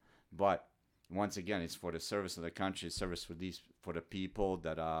time. But once again, it's for the service of the country, service for the people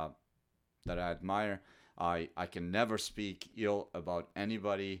that I admire. I can never speak ill about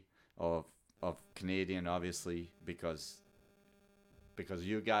anybody of Canadian, obviously, because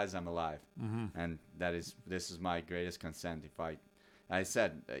you guys, I'm alive, and this is my greatest consent. If I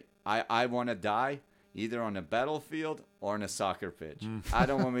said I want to die either on a battlefield or on a soccer pitch. I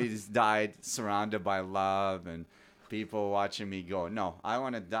don't want me to die surrounded by love and people watching me go. No, I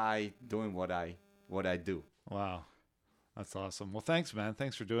want to die doing what I do. Wow, that's awesome. Well, thanks, man.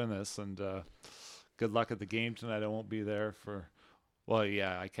 Thanks for doing this, and good luck at the game tonight. I won't be there for. Well,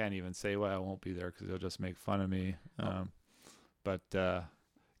 yeah, I can't even say why I won't be there because they'll just make fun of me. But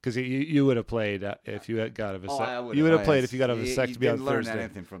because you would have played if you had got a vasectomy. You would have played if you got a vasectomy on Thursday. You didn't learn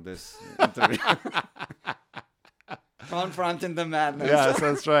anything from this interview. Confronting the madness. Yeah,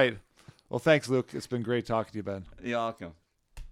 that's right. Well, thanks, Luke. It's been great talking to you, Ben. You're welcome.